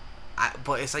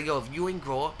 but it's like, yo, if you ain't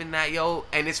grow up in that, yo,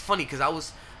 and it's funny because I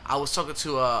was talking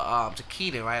to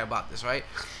Keaton, right, about this, right?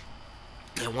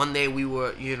 And one day we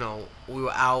were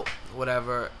out,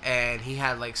 whatever, and he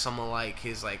had like some of like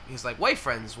his white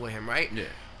friends with him, right? Yeah.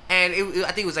 And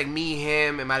I think it was like me,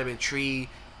 him, it might have been Tree,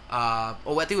 or I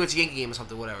think it was a Yankee game or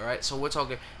something, whatever, right? So we're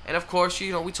talking, and of course,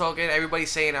 we talking,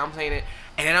 everybody's saying it, I'm saying it,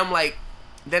 and then I'm like,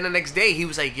 then the next day he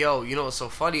was like, yo, it's so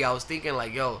funny. I was thinking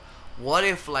like, yo, what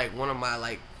if like one of my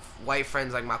like white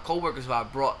friends, like my coworkers who I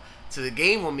brought to the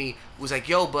game with me, was like,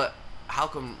 yo, but how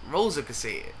come Rosa could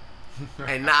say it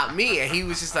and not me? And he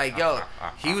was just like, yo,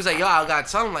 I gotta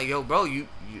tell him, like, yo, bro, you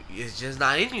it's just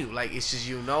not in you. Like, it's just,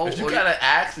 But you gotta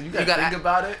ask, you gotta think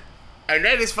about it. And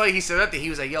then it's funny, he said that thing. He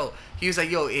was like, yo,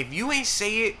 if you ain't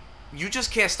say it, you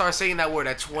just can't start saying that word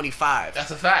at 25.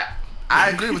 That's a fact. I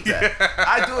agree with that.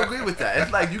 I do agree with that.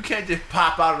 It's like you can't just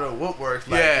pop out of the woodworks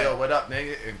like, yo, what up,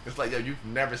 nigga? And it's like, yo, you've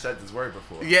never said this word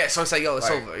before. Yeah, so it's like, yo, it's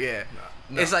over. Yeah.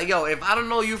 No. It's like, yo, if I don't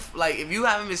know you, like, if you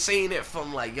haven't been saying it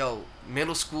from like, yo,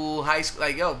 middle school, high school,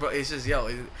 like, yo, bro, it's just, yo.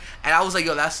 And I was like,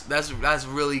 yo, that's a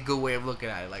really good way of looking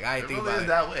at it. Like, I didn't think about it. It really is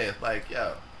that way. It's like,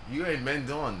 yo, you ain't been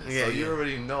doing this, so you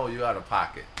already know you're out of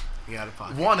pocket. You're out of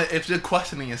pocket. One, if you're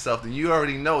questioning yourself, then you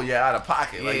already know you're out of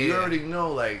pocket. Like, you already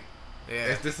know, like,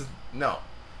 this is, no.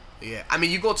 Yeah, I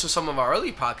mean, you go to some of our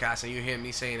early podcasts and you hear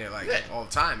me saying it like all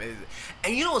the time.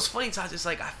 And you know what's funny, Todd? It's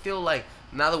like I feel like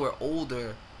now that we're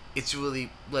older, it's really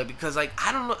like because like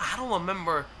I don't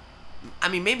remember. I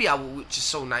mean, maybe I was just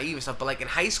so naive and stuff, but like in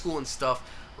high school and stuff,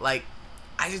 like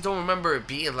I just don't remember it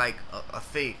being like a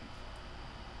thing.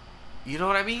 You know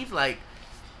what I mean? Like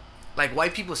Like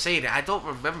white people saying it. I don't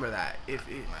remember that.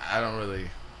 I don't really.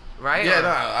 Right? Yeah, no.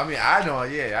 I mean, I know.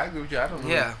 Yeah, I agree with you. I don't.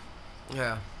 Really,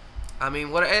 Yeah. I mean,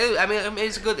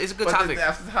 it's a good but topic.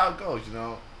 That's how it goes, you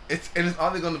know. It's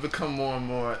only going to become more and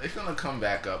more. It's going to come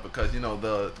back up because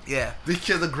these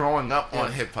kids are growing up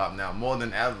on hip hop now more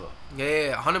than ever.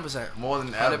 Yeah, 100%. More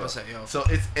than ever. 100%, yo. So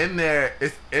it's in their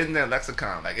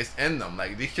lexicon. Like it's in them.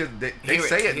 Like these kids, they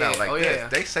say it now. Like this.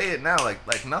 They say it now.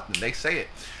 Like nothing. They say it.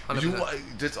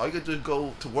 100%. All you could do is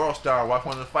go to World Star, watch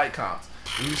one of the fight comps.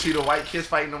 When you see the white kids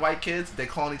fighting the white kids, they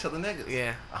calling each other niggas.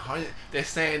 Yeah. They're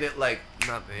saying it like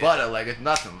nothing. Butter, like it's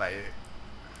nothing. Like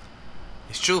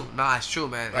it's true. Nah, it's true,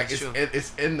 man. like it's true.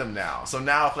 It's in them now. So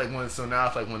now it's like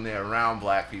when they're around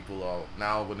black people, or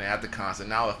now when they're at the concert,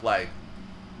 now it's like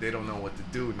they don't know what to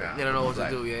do now. They don't know what to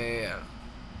do. Yeah.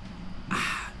 Man,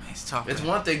 it's tough. It's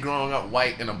one thing growing up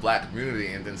white in a black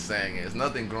community and then saying it. It's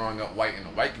nothing growing up white in a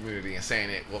white community and saying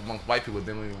it amongst white people,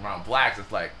 then when around blacks,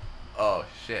 it's like, oh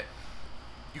shit.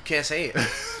 You can't say it.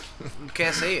 You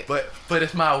can't say it. But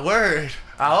it's my word.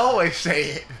 I always say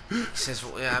it. But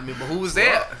who was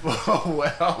there?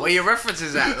 Well, where your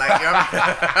references at? Like,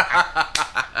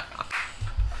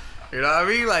 you know what I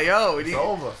mean? Like, yo, it's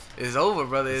over. It's over,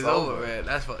 brother. It's over, man.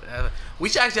 That's what. We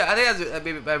should actually. I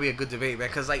think that'd be a good debate, man.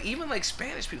 Cause like even like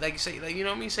Spanish people, like you say, like you know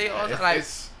what I mean, say all that. Like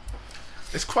it's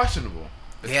questionable.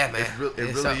 Yeah, man. It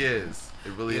really is.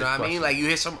 It really is. You know what I mean? Like you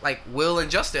hear some like Will and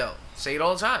Justel say it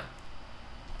all the time,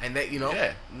 and that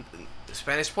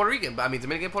Spanish Puerto Rican, but I mean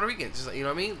Dominican Puerto Rican, just you know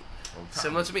what I mean.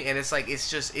 Similar to me, and it's like it's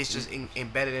just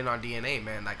embedded in our DNA,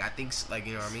 man. Like I think, like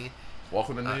you know what I mean.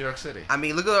 Welcome to New York City. I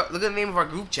mean, look at the name of our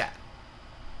group chat.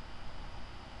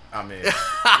 I mean, it's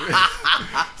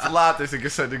a lot of things that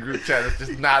get said in the group chat. It's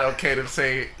just not okay to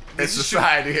say in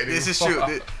society anymore. This is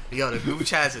true. Yo, the group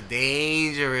chats are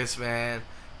dangerous, man.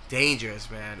 Dangerous,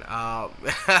 man.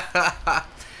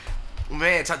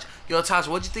 Man, Taj,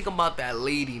 what'd you think about that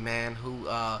lady, man, who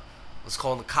was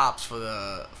calling the cops for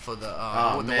the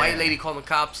white lady calling the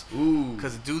cops? Ooh.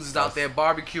 Because the dudes is out there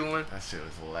barbecuing. That shit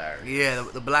was hilarious. Yeah,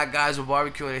 the black guys were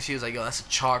barbecuing, and she was like, yo, that's a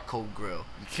charcoal grill.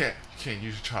 You can't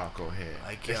use charcoal here.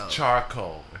 Like, it's yo,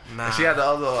 charcoal. Nah. And she had the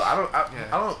other. I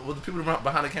don't. Well, the people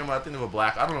behind the camera, I think they were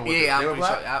black. I don't know. What they were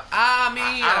black. Sure.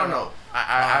 I don't know.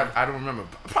 I don't remember.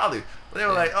 Probably. They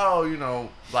were like, oh,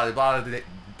 blah blah blah.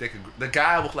 The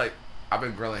guy was like, I've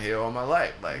been grilling here all my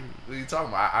life. Like, what are you talking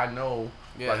about? I know.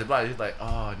 Blah blah blah. He's like,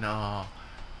 oh no,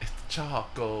 it's the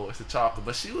charcoal. It's the charcoal.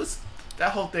 But she was.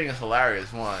 That whole thing is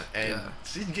hilarious, one, and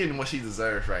she's getting what she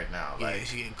deserves right now. Like,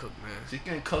 she's getting cooked, man. She's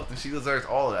getting cooked, and she deserves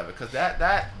all of that because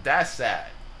that's sad.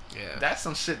 Yeah, that's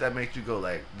some shit that makes you go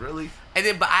like, really? And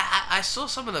then, but I saw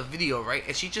some of the video, right,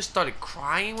 and she just started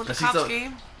crying when the cops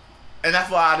came. And that's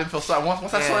why I didn't feel sorry.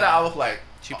 Once I saw that, I was like,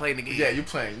 she playing the game. Yeah, you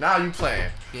playing. Now you playing.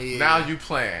 Now you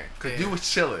playing because you was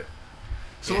chilling.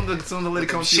 Soon the lady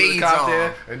comes to the cop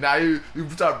there, and now you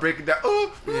start breaking down.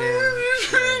 Oh,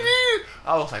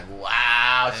 I was like,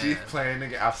 wow, she's playing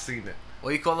nigga. I've seen it.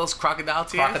 What do you call those crocodile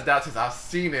tears? Crocodile tears. I've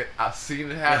seen it. I've seen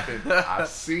it happen. I've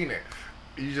seen it.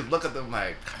 You just look at them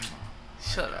like, come on.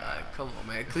 Shut up. Come on,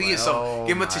 man. Clean yourself.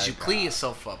 Give him a tissue. Clean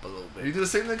yourself up a little bit. You do the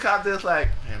same thing cop there. It's like,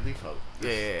 man, leave her.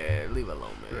 Yeah, leave her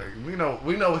alone, man. Yeah,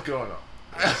 we know what's going on.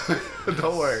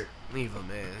 Don't worry. Leave her,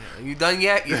 man. You done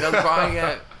yet? You done crying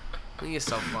yet? Clean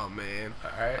yourself up, man.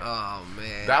 Alright. Oh,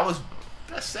 man.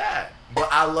 That's sad. But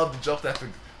I love the joke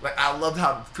like, I loved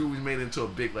how people made it into a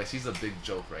big, like, she's a big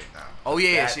joke right now. Oh,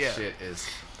 yeah, that shit is.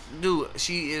 Dude,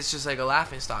 she is just like a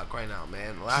laughing stock right now,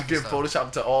 man. She get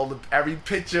photoshopped to every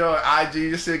picture on IG.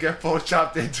 You see it get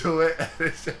photoshopped into it.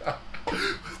 With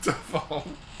the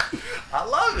phone. I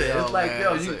love it. It's like,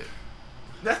 man,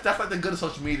 that's like the good of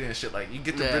social media and shit. Like, you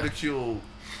get to ridicule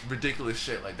ridiculous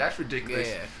shit. Like, that's ridiculous.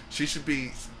 Yeah. She should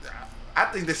be. I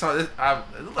think there's something. It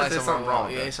looks like there's something wrong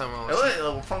with her. Yeah, something wrong with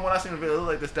her. From what I seen in the video, it looks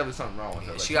like there's definitely something wrong with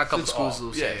her. Like, she got a couple screws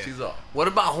loose. Yeah, she's off. What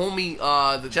about homie?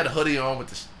 She had a hoodie on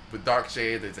with dark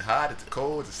shades. It's hot. It's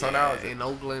cold. It's sun out. In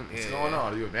Oakland. What's going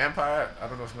on? Are you a vampire? I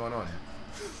don't know what's going on here.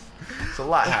 It's a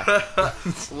lot happening.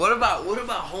 What about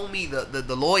homie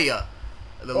the lawyer?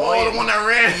 The lawyer, the one that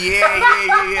ran.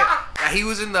 Yeah. He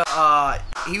was in the. I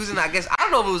guess I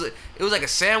don't know if it was like a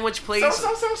sandwich place.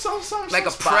 Some like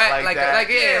a prep,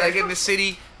 like in the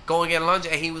city, going to get lunch,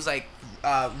 and he was like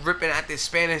ripping at this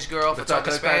Spanish girl for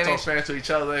talking Spanish. Talk Spanish to each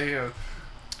other.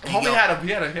 Homie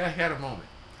had a moment.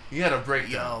 He had a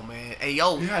breakdown. Yo, man. Hey,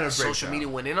 social media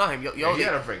went in on him. He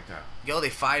had a breakdown. Yo, they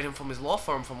fired him from his law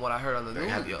firm, from what I heard on the news.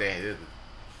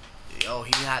 Yo,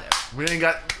 he had it. We ain't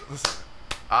got. Listen,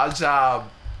 our job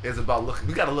is about looking.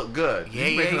 We gotta look good. Yeah,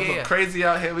 you making us look crazy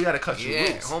out here. We gotta cut you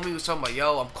Yeah, loose. homie was talking about,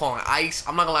 yo, I'm calling ice.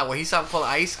 I'm not gonna lie, when he started calling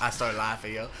ice, I started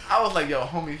laughing, yo. I was like, yo,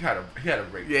 homie, he had a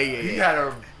breakdown. Yeah. He had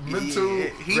a mental,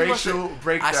 He racial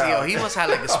breakdown. I said, yo, he must have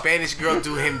like a Spanish girl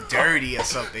do him dirty or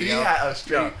something, He yo. had a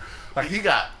straight. Like he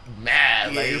got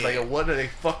mad. Like he was like, Yeah. yo, what are they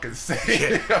fucking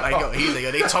saying? Yeah, like, yo, he's like,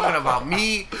 yo, they talking about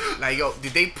me. Like, yo,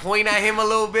 did they point at him a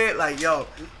little bit? Like, yo.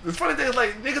 The funny thing is,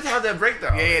 like, niggas have that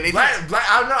breakdown. Yeah, they black.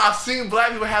 I don't know. I've seen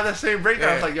black people have that same breakdown.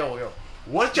 Yeah. It's like, yo,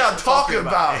 what y'all talking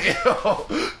about?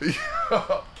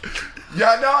 Yo,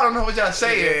 y'all know I don't know what y'all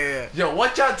saying. Yeah. Yo,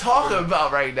 what y'all talking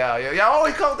about right now? Yo, y'all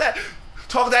always talk that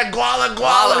guala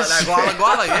That shit.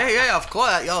 guala. Yeah, of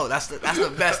course. Yo, that's the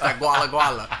best, that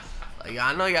guala. Like,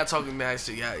 I know y'all talking mad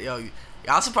shit. Yeah, yo,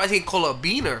 y'all surprised he didn't call her a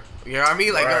beaner. You know what I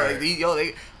mean? Like,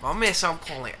 Right. my man said I'm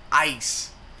calling ice.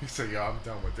 He said, yo, I'm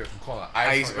done with this. I'm calling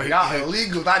ice. Ice. Y'all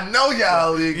illegals. I know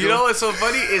y'all illegal. You know what's so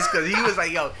funny is because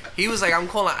he was like, I'm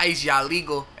calling ice, y'all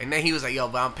legal, and then he was like, yo,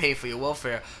 but I'm paying for your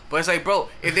welfare. But it's like, bro,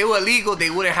 if they were illegal, they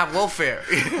wouldn't have welfare.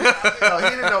 Yo, he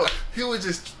didn't know. He was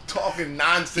just talking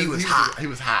nonsense. He was hot. He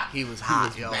was hot. He was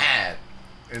hot, He yo. was mad.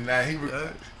 And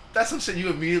that that's some shit you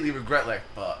immediately regret. Like,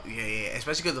 fuck. Yeah,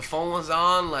 especially because the phone was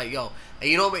on, like, yo, and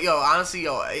you know, but yo, honestly,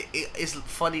 yo, it's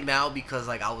funny now because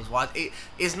like I was watching.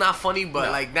 It's not funny, but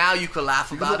No. like now you could laugh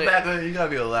You about look it back on it, you gotta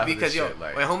be able to laugh at because this yo, shit.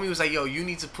 Like, when homie was like, yo, you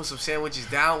need to put some sandwiches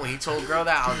down. When he told girl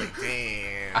that, I was like,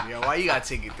 damn, yo, why you gotta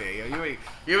take it there, yo?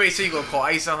 You already said you gonna call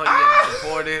ice on her, you getting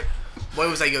deported. Boy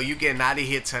was like, yo, you getting out of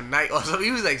here tonight, or something.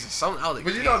 He was like, something. I was like,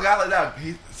 but you damn. know, a guy like that,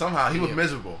 he was Yeah.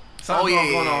 miserable. Oh, Something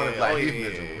yeah, going on yeah, in his life. oh, He's yeah,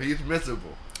 miserable. yeah. He's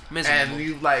miserable. Miserable. And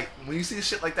you like when you see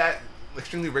shit like that,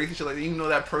 extremely racist shit like that, you know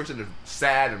that person is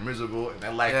sad and miserable, and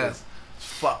that life Yeah. is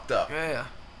fucked up. Yeah.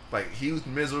 Like he was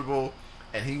miserable,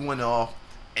 and he went off,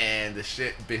 and the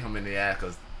shit bit him in the ass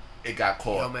because it got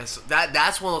caught. Yo, man, so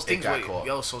that's one of those things got where, caught.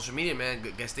 yo, social media, man,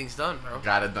 gets things done, bro.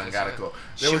 Got it done, got it caught.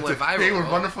 Shit went viral, They were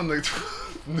bro. running from the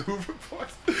news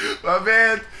reports. My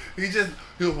man,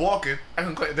 he was walking,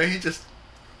 then he just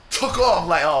took off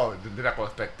like, oh, they're not gonna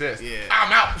expect this. Yeah.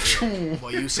 I'm out. Yeah.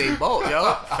 Well, you say both,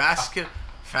 yo. Fast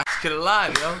kid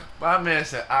alive, yo. My man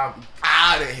said, I'm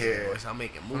out of here. Boys, I'm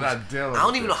making moves. I'm not dealing I don't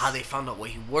with even know this. how they found out where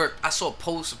he worked. I saw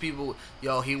posts of people,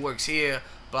 yo, he works here,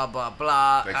 blah blah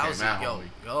blah. They I came was out, like,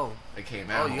 homie. yo, They came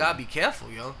out. oh, you gotta be careful,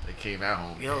 yo. They came out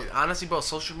home. Yo, honestly, bro,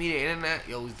 social media, internet,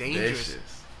 yo, it's dangerous.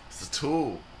 It's a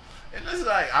tool. And it's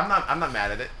like I'm not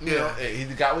mad at it. You know, he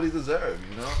got what he deserved.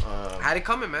 You know. Had it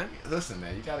coming, man. Listen,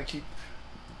 man, you gotta keep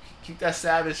that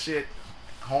savage shit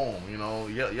home. You know,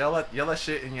 yell that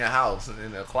shit in your house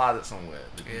in a closet somewhere.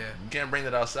 Yeah. You can't bring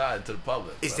it outside to the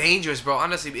public. It's bro. dangerous, bro.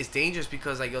 Honestly, it's dangerous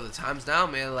because like, yo, the time's now,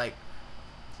 man. Like,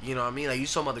 you know what I mean? Like, you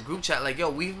saw about the group chat. Like, yo,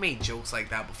 we've made jokes like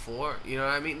that before. You know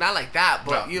what I mean? Not like that,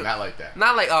 but No, you not like that.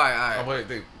 not like all right. Oh, wait,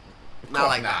 Not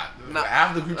like that. that. Not-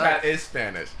 Half the group chat is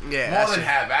Spanish. Yeah, more that's than true.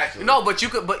 half actually. No, but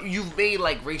you've made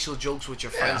like racial jokes with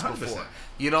your Yeah, friends 100%. before.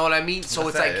 You know what I mean? So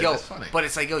That's it's like, it. yo, It's funny. but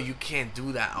it's like, yo, you can't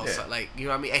do that outside. Yeah. Like, you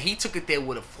know what I mean? And he took it there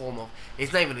with a form of,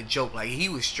 it's not even a joke. Like, he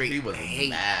was straight He was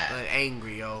hate, mad. like,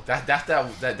 angry, yo. That's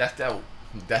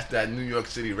that New York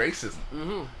City racism.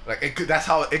 Mm-hmm. Like that's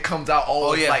how it comes out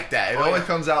always yeah. like that. It Oh, always yeah.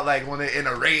 comes out like when they're in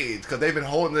a rage because they've been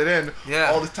holding it in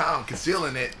Yeah. all this time,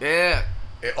 concealing it. Yeah.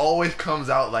 It always comes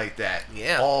out like that.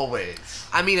 Yeah. Always.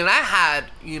 I mean, and I had,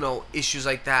 you know, issues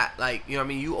like that. Like, you know what I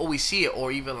mean? You always see it,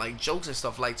 or even like jokes and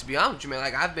stuff. Like, to be honest with you, man,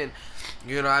 like I've been,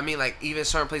 you know what I mean? Like, even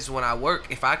certain places when I work,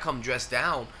 if I come dressed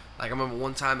down, like I remember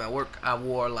one time at work, I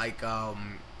wore like,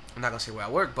 I'm not gonna say where I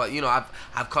work, but you know,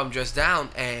 I've come dressed down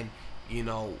and, you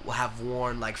know, have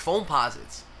worn like phone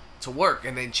posits to work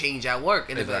and then change at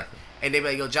work. And Exactly. they be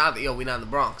like, yo, Jonathan, yo, we not in the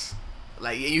Bronx.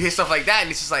 Like, you hear stuff like that,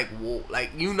 and it's just like, whoa, like,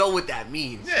 you know what that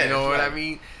means. Yeah, you know what right. I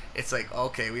mean? It's like,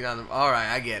 okay, we not, all right,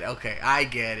 I get it. Okay, I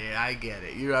get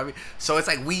it. You know what I mean? So it's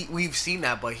like we've seen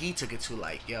that, but he took it to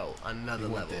like, yo, another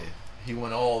He went level. there. He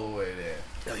went all the way there.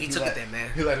 Yo, he took it there,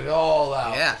 man. He let it all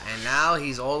out. Yeah, and now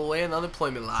he's all the way in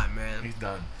unemployment line, man. He's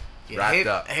done. Yeah, Wrapped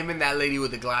up. him and that lady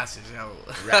with the glasses, yo.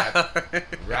 Wrapped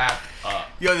up.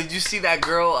 Yo, did you see that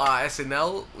girl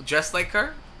SNL dressed like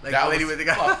her? Like That the lady was with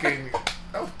the glasses. fucking.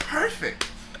 That was perfect.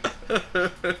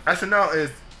 SNL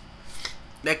is.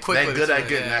 They're quick They're with good it, at too,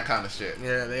 getting yeah. that kind of shit.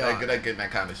 Yeah, they They're are. good at getting that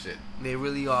kind of shit. They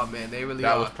really are, man. They really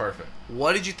That are. was perfect.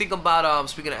 What did you think about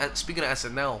speaking of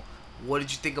SNL? What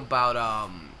did you think about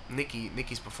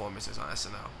Nikki's performances on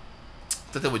SNL?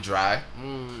 I thought they were dry.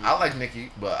 I like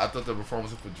Nikki, but I thought the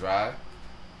performances were dry.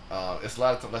 It's a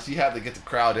lot of times like she had to get the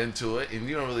crowd into it, and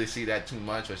you don't really see that too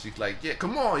much. Or she's like, "Yeah,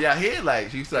 come on, y'all here!" Like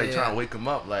she's like Yeah. trying to wake them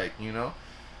up, like you know,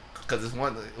 because it's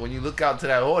one when you look out to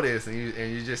that audience and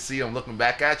you just see them looking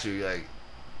back at you, you're like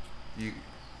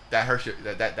that hurts your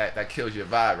that kills your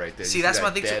vibe right there. See, You that's that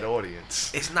my thing. dead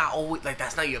audience. It's not always like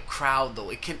that's not your crowd though.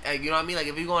 It can, you know what I mean? Like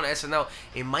if you go on SNL,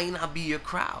 it might not be your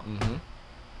crowd. Mm-hmm.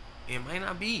 It might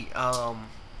not be.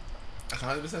 That's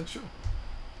 100% true.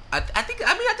 I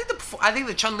think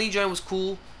the Chun Li joint was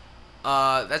cool.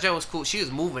 That joint was cool. She was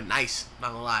moving nice.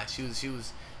 Not gonna lie, she was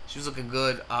looking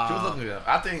good. She was looking good.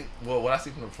 I think what I see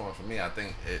from the performance for me, I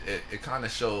think it kind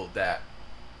of showed that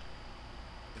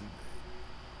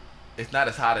it's not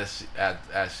as hot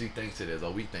as she thinks it is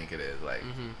or we think it is. Like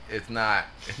it's not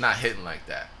hitting like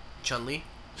that. Chun Li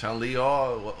or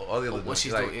all the other. what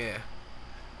she's like, doing, yeah.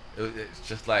 It's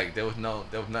just like there was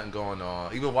nothing going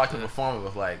on. Even watching the performance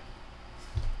was like,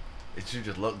 you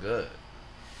just look good.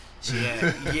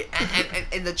 Yeah,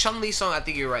 and the Chun Li song, I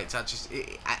think you're right, Touch.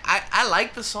 I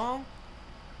like the song.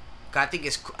 I think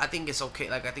it's okay.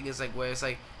 Like I think it's like where it's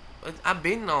like I've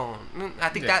been on. I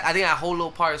think that whole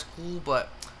little part is cool, but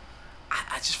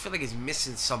I just feel like it's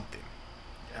missing something.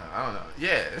 Yeah, I don't know.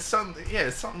 Yeah, it's something. Yeah,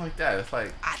 it's something like that. It's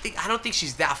like I don't think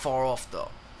she's that far off though.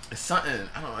 It's something.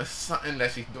 I don't know. It's something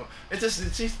that she's doing. It's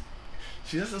just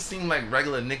she doesn't seem like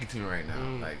regular Nicki to me right now.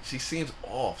 Like she seems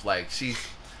off. Like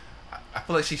I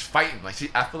feel like she's fighting. Like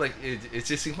I feel like it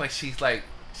just seems like she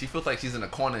feels like she's in a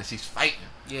corner and she's fighting.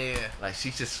 Yeah. Like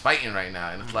she's just fighting right now,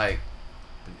 and it's like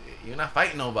you're not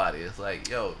fighting nobody. It's like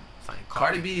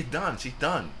Cardi B is done. She's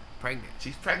done. Pregnant.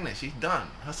 She's pregnant. She's done.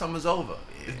 Her summer's over.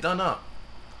 Yeah. It's done up.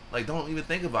 Like don't even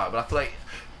think about it.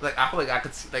 But I feel like I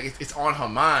could see, like it's on her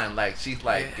mind. Like she's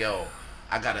like, yo,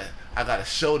 I gotta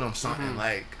show them something.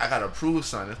 Like I gotta prove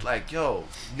something. It's like, yo,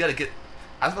 you gotta get.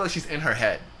 I feel like she's in her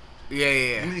head.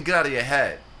 Yeah. You need to get out of your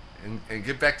head and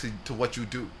get back to what you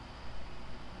do.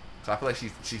 So I feel like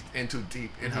she's in too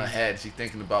deep in her head. She's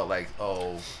thinking about like,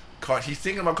 she's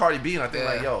thinking about Cardi B, and I think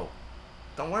like, yo,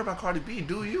 don't worry about Cardi B.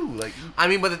 Do you like? I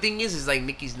mean, but the thing is like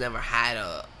Nicki's never had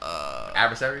a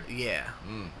adversary. Yeah.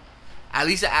 At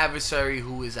least an adversary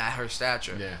who is at her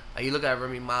stature. Yeah. Like you look at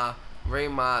Remy Ma.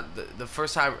 The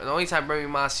only time Remy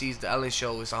Ma sees the Ellen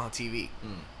Show is on her TV.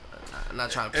 I'm not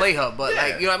trying to play her, but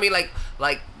like you know what I mean.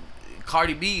 Like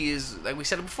Cardi B is, like we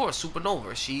said it before,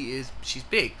 supernova. She's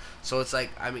big. So it's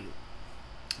like, I mean,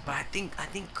 but I think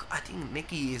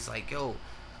Nicki is like, yo,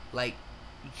 like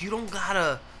you don't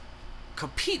gotta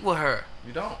compete with her.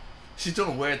 You don't. She's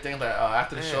doing weird things. Like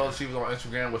after the show, she was on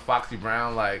Instagram with Foxy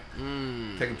Brown, like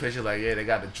taking pictures. Like, they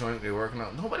got the joint they're working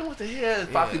on. Nobody wants to hear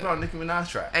Foxy Brown and Nicki Minaj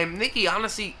track. And Nicki,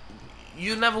 honestly,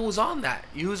 you never was on that.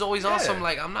 You was always on some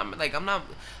like I'm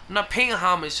not paying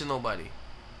homage to nobody.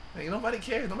 Like, nobody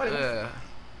cares. Nobody wants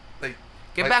to,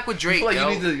 get back with Drake. Like yo.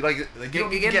 you need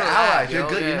to get allies. You're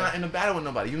good. Yeah. You're not in a battle with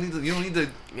nobody. You don't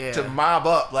need to mob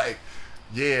up. Like,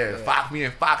 me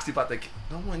and Foxy about to.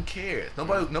 No one cares.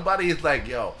 Nobody is like,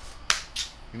 yo.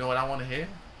 You know what I want to hear?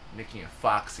 Nicki and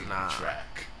Foxy on the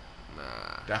track.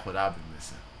 Nah. That's what I've been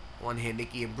missing. I want to hear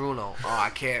Nicki and Bruno. Oh, I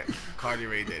can't. Cardi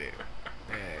Ray did it.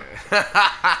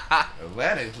 Yeah.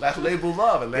 Atlantic. That's label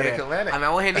love. Atlantic. I mean, I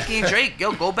want to hear Nicki and Drake.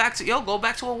 Go back to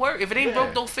what work. If it ain't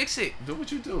broke, don't fix it. Do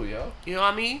what you do, yo. You know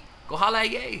what I mean? Go holla at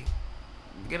Ye.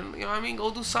 You know what I mean?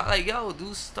 Go do something like,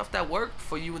 do stuff that worked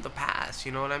for you in the past.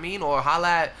 You know what I mean? Or holla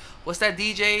at, what's that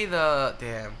DJ?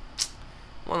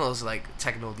 One of those like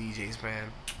techno DJs,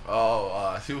 man.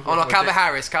 She was. Calvin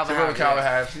Harris. Calvin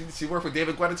Harris. She worked with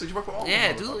David Guetta too. She worked with all.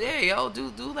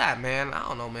 Do that, man. I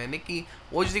don't know, man. Nicki,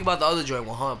 what do you think about the other joint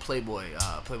with her and Playboy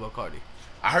Cardi?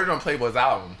 I heard it on Playboy's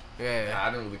album. Yeah. I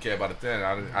didn't really care about it then.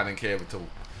 I didn't care until.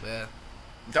 Yeah.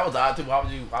 That was odd too. Why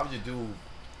would you do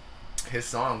his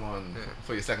song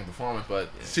for your second performance? But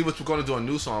she was going to do a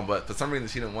new song, but for some reason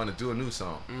she didn't want to do a new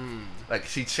song. Like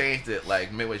she changed it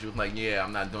like midway. She was like,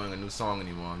 I'm not doing a new song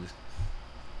anymore. I'm just.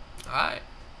 Alright.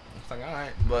 It's like,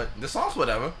 alright, but the song's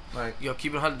whatever. Like, yo,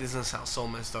 keep it 100. This doesn't sound so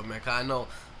messed up, man. Cause I know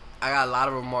I got a lot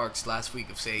of remarks last week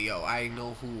of saying, I didn't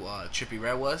know who Trippie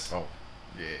Redd was. Oh,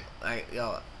 yeah. Like,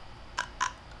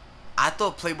 I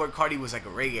thought Playboy Cardi was like a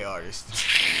reggae artist.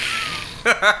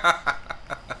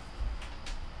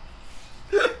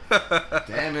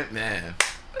 Damn it, man.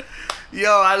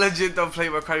 Yo, I legit thought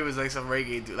Playboy Cardi was like some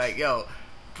reggae dude. Like,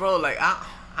 bro, like I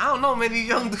don't know, man. These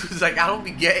young dudes, like, I don't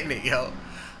be getting it, yo.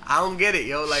 I don't get it,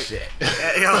 yo. Like, shit.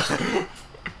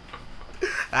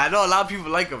 I know a lot of people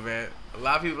like him, man. A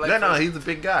lot of people like. No, he's a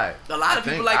big guy. A lot of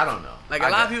people like. I don't know. Like a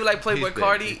lot of people like Playboy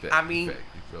Cardi. I mean,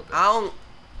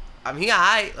 he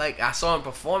alright. Like I saw him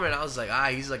perform and I was like,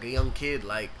 he's like a young kid.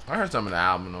 Like I heard some of the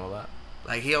album and all that.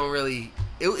 Like he don't really.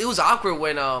 It was awkward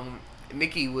when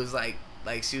Nicki was like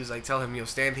like she was like telling him,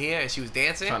 stand here, and she was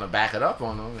dancing. Trying to back it up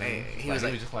on him. And he was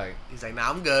was just like, he's like, nah,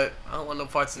 I'm good. I don't want no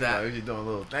parts of that. He was just doing a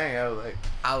little thing. I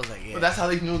was like, yeah. But that's how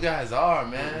these new guys are,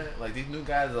 man. Like these new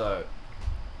guys are.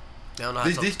 They don't know how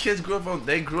These kids grew up with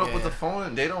Yeah. a phone,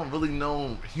 and they don't really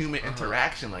know human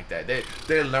interaction like that.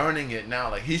 They're learning it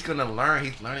now. Like he's gonna learn.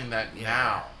 He's learning that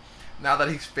now. Now that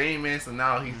he's famous, and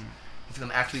now he's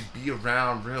gonna actually be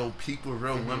around real people,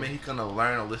 real women. He's gonna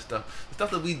learn all this stuff. The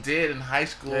stuff that we did in high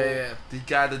school. Yeah. These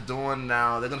guys are doing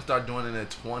now. They're gonna start doing it in their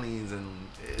 20s, and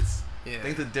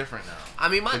things are different now. I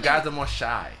mean, the guys are more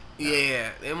shy. Yeah,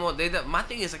 they're more. My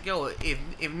thing is like, yo, if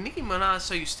Nicki Minaj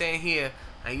saw you stand here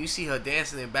and you see her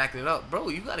dancing and backing it up, bro,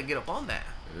 you gotta get up on that.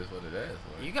 It is what it is.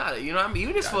 Boy. You gotta, you know what I mean?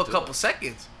 Even just for a couple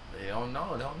seconds. They don't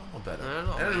know. They don't know better. I don't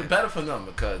know, and man. it's better for them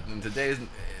because in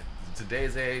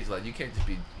today's age, like you can't just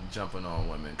be jumping on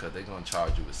women because they're gonna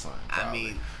charge you with something. I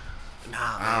mean, nah,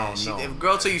 man. I don't know, if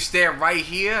girl tell you stand right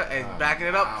here and backing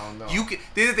it up, I don't know. you can.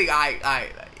 This is the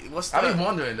thing. What's the? I be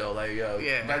wondering though, like yo,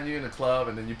 Yeah. imagine you in the club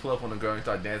and then you pull up on a girl and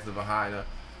start dancing behind her.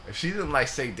 If she didn't like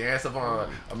say dance up on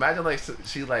her, imagine like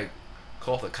she like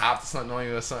called the cops or something on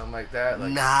you or something like that.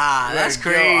 Like, Nah, that's yo,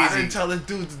 crazy. I didn't tell this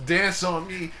dude to dance on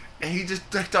me, and he just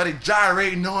started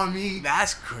gyrating on me.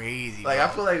 That's crazy. Like bro. I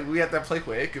feel like we at that place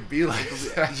where it could be like.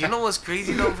 You know what's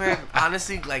crazy though, man?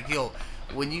 Honestly, like yo,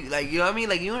 when you like, you know what I mean?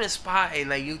 Like you in a spot and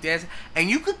like you dance, and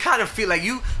you could kind of feel like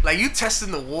you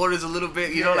testing the waters a little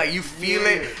bit. You know, like you feel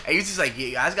it, and you just like,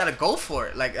 yeah, I just gotta go for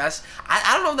it. Like that's,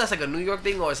 I don't know if that's like a New York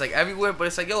thing or it's like everywhere, but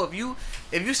it's like, yo, if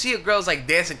you see a girl's like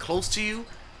dancing close to you,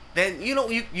 then you know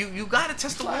you gotta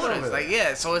test the waters. Like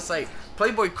yeah, so it's like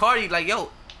Playboy Cardi, like yo,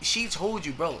 she told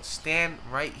you, bro, stand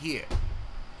right here.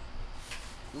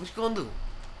 What you gonna do?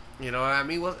 You know what I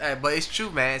mean? But it's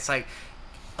true, man. It's like,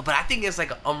 but I think it's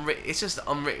like it's just an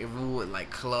unwritten rule in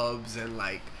like clubs and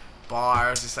like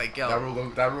bars. It's like yo, that rule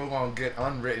gonna get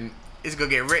unwritten. It's gonna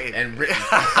get written and written.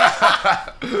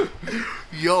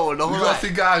 Yo, no, you gonna see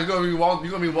guys. You gonna be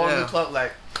walking Yeah. the club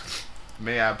like,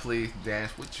 may I please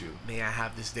dance with you? May I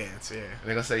have this dance? Yeah. And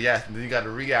they're gonna say yes, and then you gotta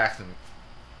react to them.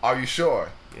 Are you sure?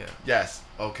 Yeah. Yes.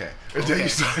 Okay. And then you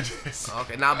start dancing.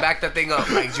 Okay, now back that thing up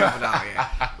like Juvenile.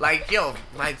 Yeah. Like yo,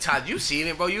 like Todd, you seen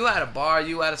it, bro? You at a bar,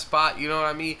 you at a spot, you know what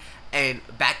I mean? And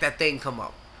back that thing come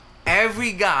up.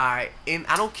 Every guy in,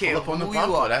 I don't care Pull up on who the you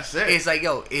bumper, are. that's it. It's like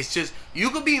yo, it's just you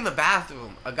could be in the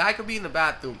bathroom. A guy could be in the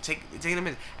bathroom, taking a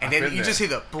minute, and then you just hear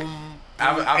the boom. boom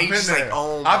I've and you been just there. like,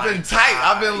 oh I've my been tight.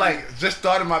 God. I've been like just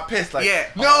starting my piss. Like, Yeah.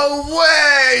 no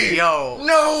way. Yo.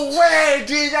 No way,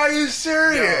 dude. Are you Yo,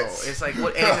 serious? it's like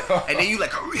what, and then you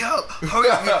like hurry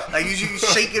up, like you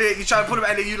shaking it, you try to put it,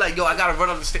 and then you like yo, I gotta run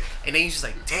up the stairs, and then you just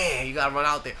like damn, you gotta run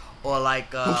out there, or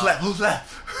like Who's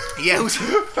left? yeah,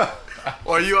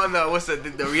 or you on the what's the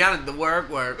Rihanna, the work,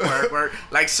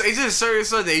 like so it's just certain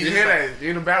stuff that You just hear like, that? You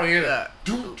in the battle, you hear Yeah.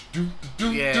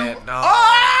 that? Yeah, no.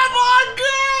 Oh my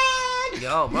god!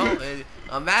 Yo,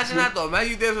 bro, imagine that though.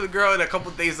 Imagine you dance with a girl and a couple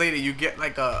days later you get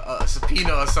like a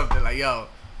subpoena or something. Like yo,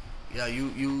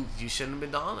 you shouldn't have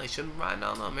been down. Like shouldn't have been riding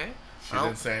down there, man. She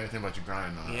didn't say anything about you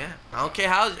grinding on her. Yeah, I don't care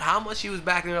how much she was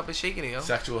backing it up and shaking it, yo.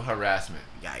 Sexual harassment.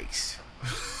 Yikes.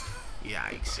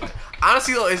 Yikes.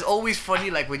 Honestly though, it's always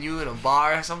funny like when you in a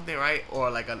bar or something, right?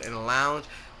 Or like in a lounge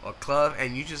or club,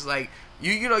 and you just like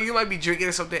you know you might be drinking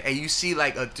or something, and you see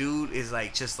like a dude is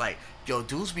like just like yo,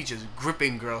 dudes be just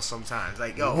gripping girls sometimes.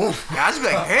 Like yo, I just be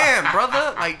like, damn,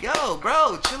 brother, like yo,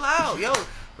 bro, chill out, yo.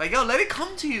 Like yo, let it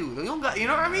come to you. You don't got, you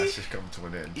know what I mean? That's just coming to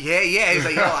an end. Yeah. It's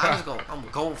like yo, I'm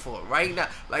going for it right now.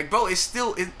 Like bro, it's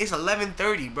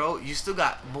 11:30, bro. You still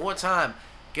got more time.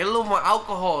 Get a little more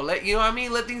alcohol. You know what I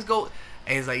mean? Let things go.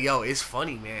 And it's like yo, it's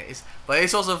funny, man. But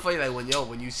it's also funny like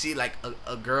when you see like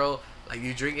a girl, like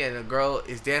you drinking and a girl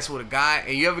is dancing with a guy,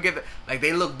 and you ever get like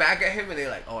they look back at him and they're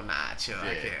like, oh nah, chill,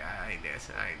 I can't, I ain't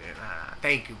dancing, nah.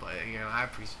 Thank you, but you know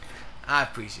I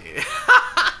appreciate it.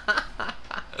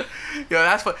 Yo,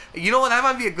 that's what. You know what? That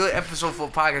might be a good episode for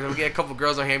a podcast. We'll get a couple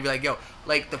girls on here and be like, yo,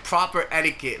 like the proper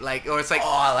etiquette, like, or it's like, Oh,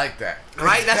 I like that.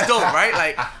 right? That's dope,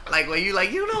 right? Like when you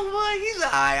like, you know what? He's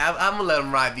alright. I'm gonna let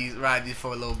him ride these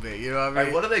for a little bit. You know what I mean?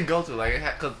 Like, what do they go to? Like,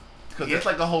 cause Yeah. it's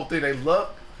like the whole thing. They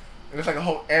look, and it's like a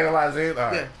whole analyzing.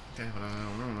 Yeah. You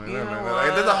know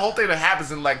Like, there's a whole thing that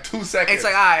happens in like 2 seconds. It's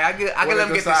like, alright, I can let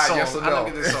him get this decide song. yes or I let no.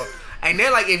 him get this song. And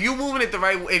then like, if you moving it the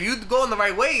right, if you go in the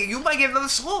right way, you might get another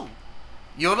song.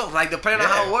 You don't know, like depending on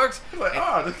how it works. It's like,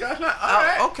 oh, this guy's not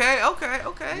alright. Okay.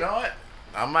 You know what?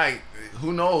 I might.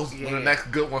 Who knows when the next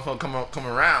good one's gonna come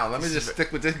around? Let me just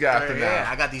stick with this guy for now. Yeah,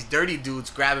 I got these dirty dudes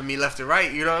grabbing me left and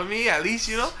right. You know what I mean? At least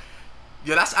you know.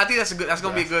 Yo, I think that's a good. That's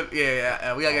gonna be a good.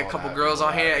 Yeah. We gotta get a couple girls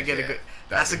on here and get a good.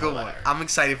 That's a good one. I'm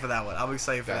excited for that one.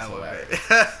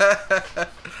 Man.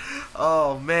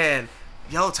 Oh man,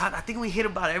 yo, Todd. I think we hit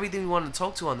about everything we wanted to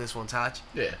talk to on this one, Todd.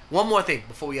 Yeah. One more thing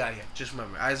before we get out of here. Just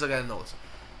remember, I just look at the notes.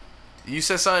 You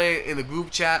said something in the group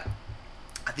chat.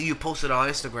 I think you posted on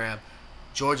Instagram.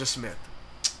 Georgia Smith.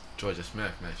 Georgia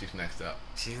Smith, man, she's next up.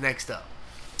 She's next up.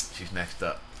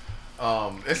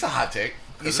 It's a hot take.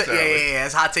 You said yeah.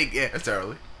 It's a hot take. Yeah. It's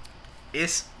early.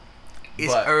 It's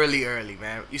But- early,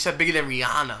 man. You said bigger than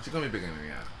Rihanna. She's gonna be bigger than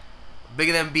Rihanna.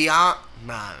 Bigger than Beyonce?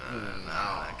 Nah.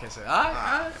 I can't say. All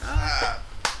right.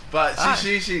 But Alright.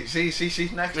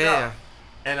 she's next up.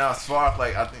 And as far as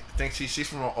like I think she's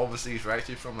from overseas, right?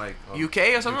 She's from like UK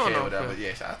or something? UK or no? whatever.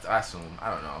 Yeah, I assume.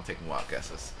 I don't know. I'm taking wild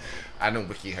guesses. I know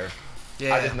wiki her.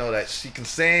 Yeah. I just know that she can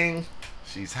sing.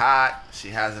 She's hot. She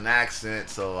has an accent,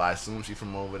 so I assume she's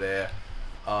from over there.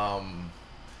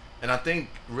 And I think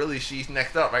really she's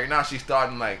next up right now. She's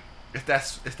starting like it's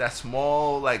that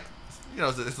small like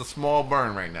it's a small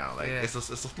burn right now. Like it's a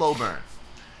slow burn,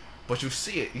 but you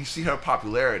see it. You see her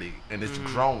popularity, and it's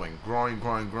growing,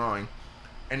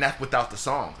 and that's without the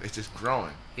song. It's just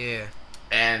growing. Yeah.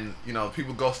 And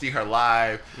people go see her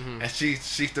live, and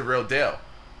she's the real deal.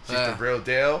 She's the real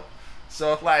deal.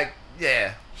 So it's like,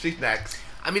 yeah, she's next.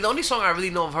 I mean, the only song I really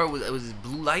know of her was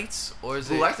Blue Lights, or is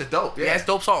Blue it? Lights is dope. Yeah, it's a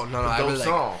dope song. No, it's a I dope really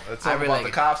song. like it. It's talking about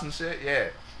the cops and shit. Yeah.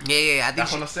 Yeah. I think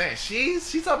That's what I'm saying.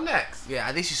 She's up next. Yeah,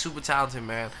 I think she's super talented,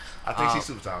 man. I think she's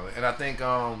super talented, and I think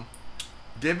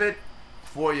give it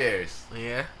 4 years.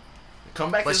 Yeah.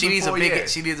 Come back. But she needs a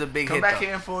big Come hit. back though.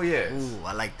 here in 4 years. Ooh,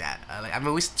 I like that. I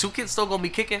mean, we 2 Kids still gonna be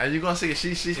kicking. And you're gonna see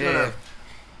she's gonna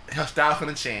her style's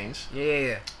gonna change.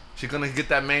 Yeah. She's gonna get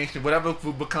that mainstream, whatever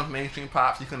becomes mainstream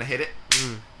pop. She's gonna hit it,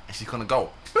 and she's gonna go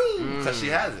because she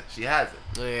has it.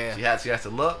 Yeah. She has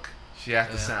the look. She has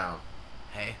the sound.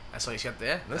 Hey, that's all you got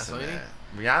there. Listen, that's all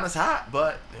you man. Rihanna's hot,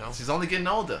 but she's only getting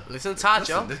older. Listen to Todd,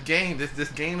 yo. This game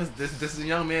is a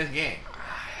young man's game.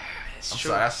 It's I'm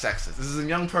true. sorry, that's sexist. This is a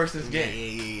young person's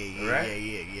game. Yeah. Right?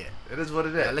 Yeah. It is what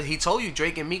it is. He told you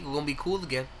Drake and Meek were gonna be cool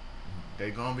again.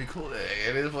 They're gonna be cool.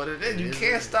 It is what it is. You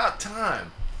can't stop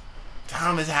time.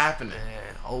 Time is happening.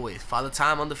 Man, always. Father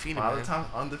Time undefeated, Father man. Time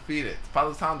undefeated.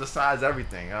 Father Time decides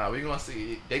everything. We're gonna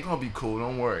see. They're gonna be cool.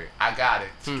 Don't worry. I got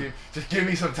it. Just give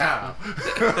me some time.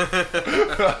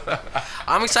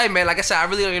 I'm excited, man. Like I said, I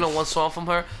really only know one song from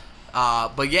her.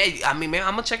 But yeah, I mean, man,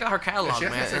 I'm gonna check out her catalog,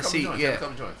 man, and see. Yeah,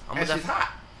 and she's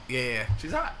hot. Yeah.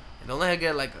 She's hot. And don't let her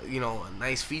get like a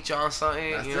nice feature on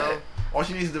something. That's you know. it. All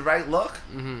she needs is the right look.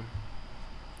 Mhm.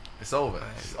 It's over.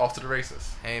 She's off to the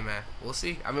races. Hey man, we'll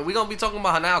see. I mean, we gonna be talking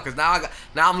about her now because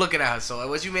now I'm looking at her. So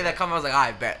once you made that comment, I was like,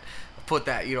 I bet. Put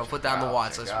that on the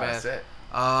watch list, man. That's it.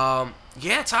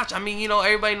 Yeah, Touch. I mean,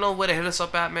 everybody knows where to hit us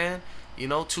up at, man.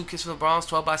 2 Kids from the Bronx,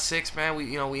 12x6, man.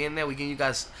 We in there. We giving you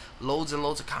guys loads and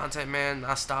loads of content, man.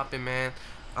 Not stopping, man.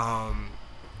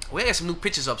 We gonna get some new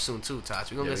pictures up soon too,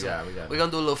 Touch. We're gonna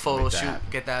do a little photo shoot.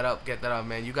 Get that up,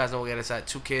 man. You guys know we get us at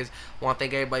 2 Kids. Want to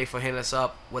thank everybody for hitting us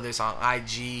up, whether it's on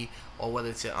IG or whether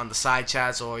it's on the side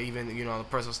chats or even on the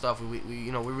personal stuff. We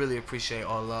really appreciate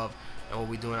all love and what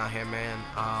we doing out here, man.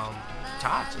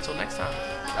 Touch. Until next time.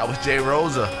 That was Jay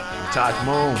Rosa from Touch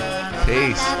Moon.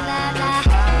 Peace.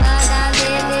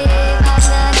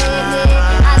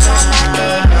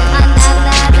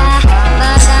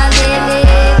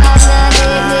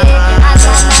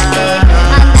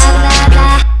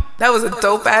 That was a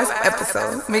dope ass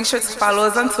episode. Make sure to follow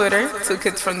us on Twitter, 2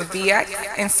 Kids from the BX,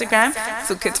 Instagram,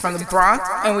 2 Kids from the Bronx,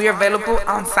 and we are available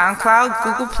on SoundCloud,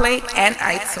 Google Play, and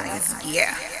iTunes.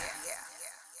 Yeah.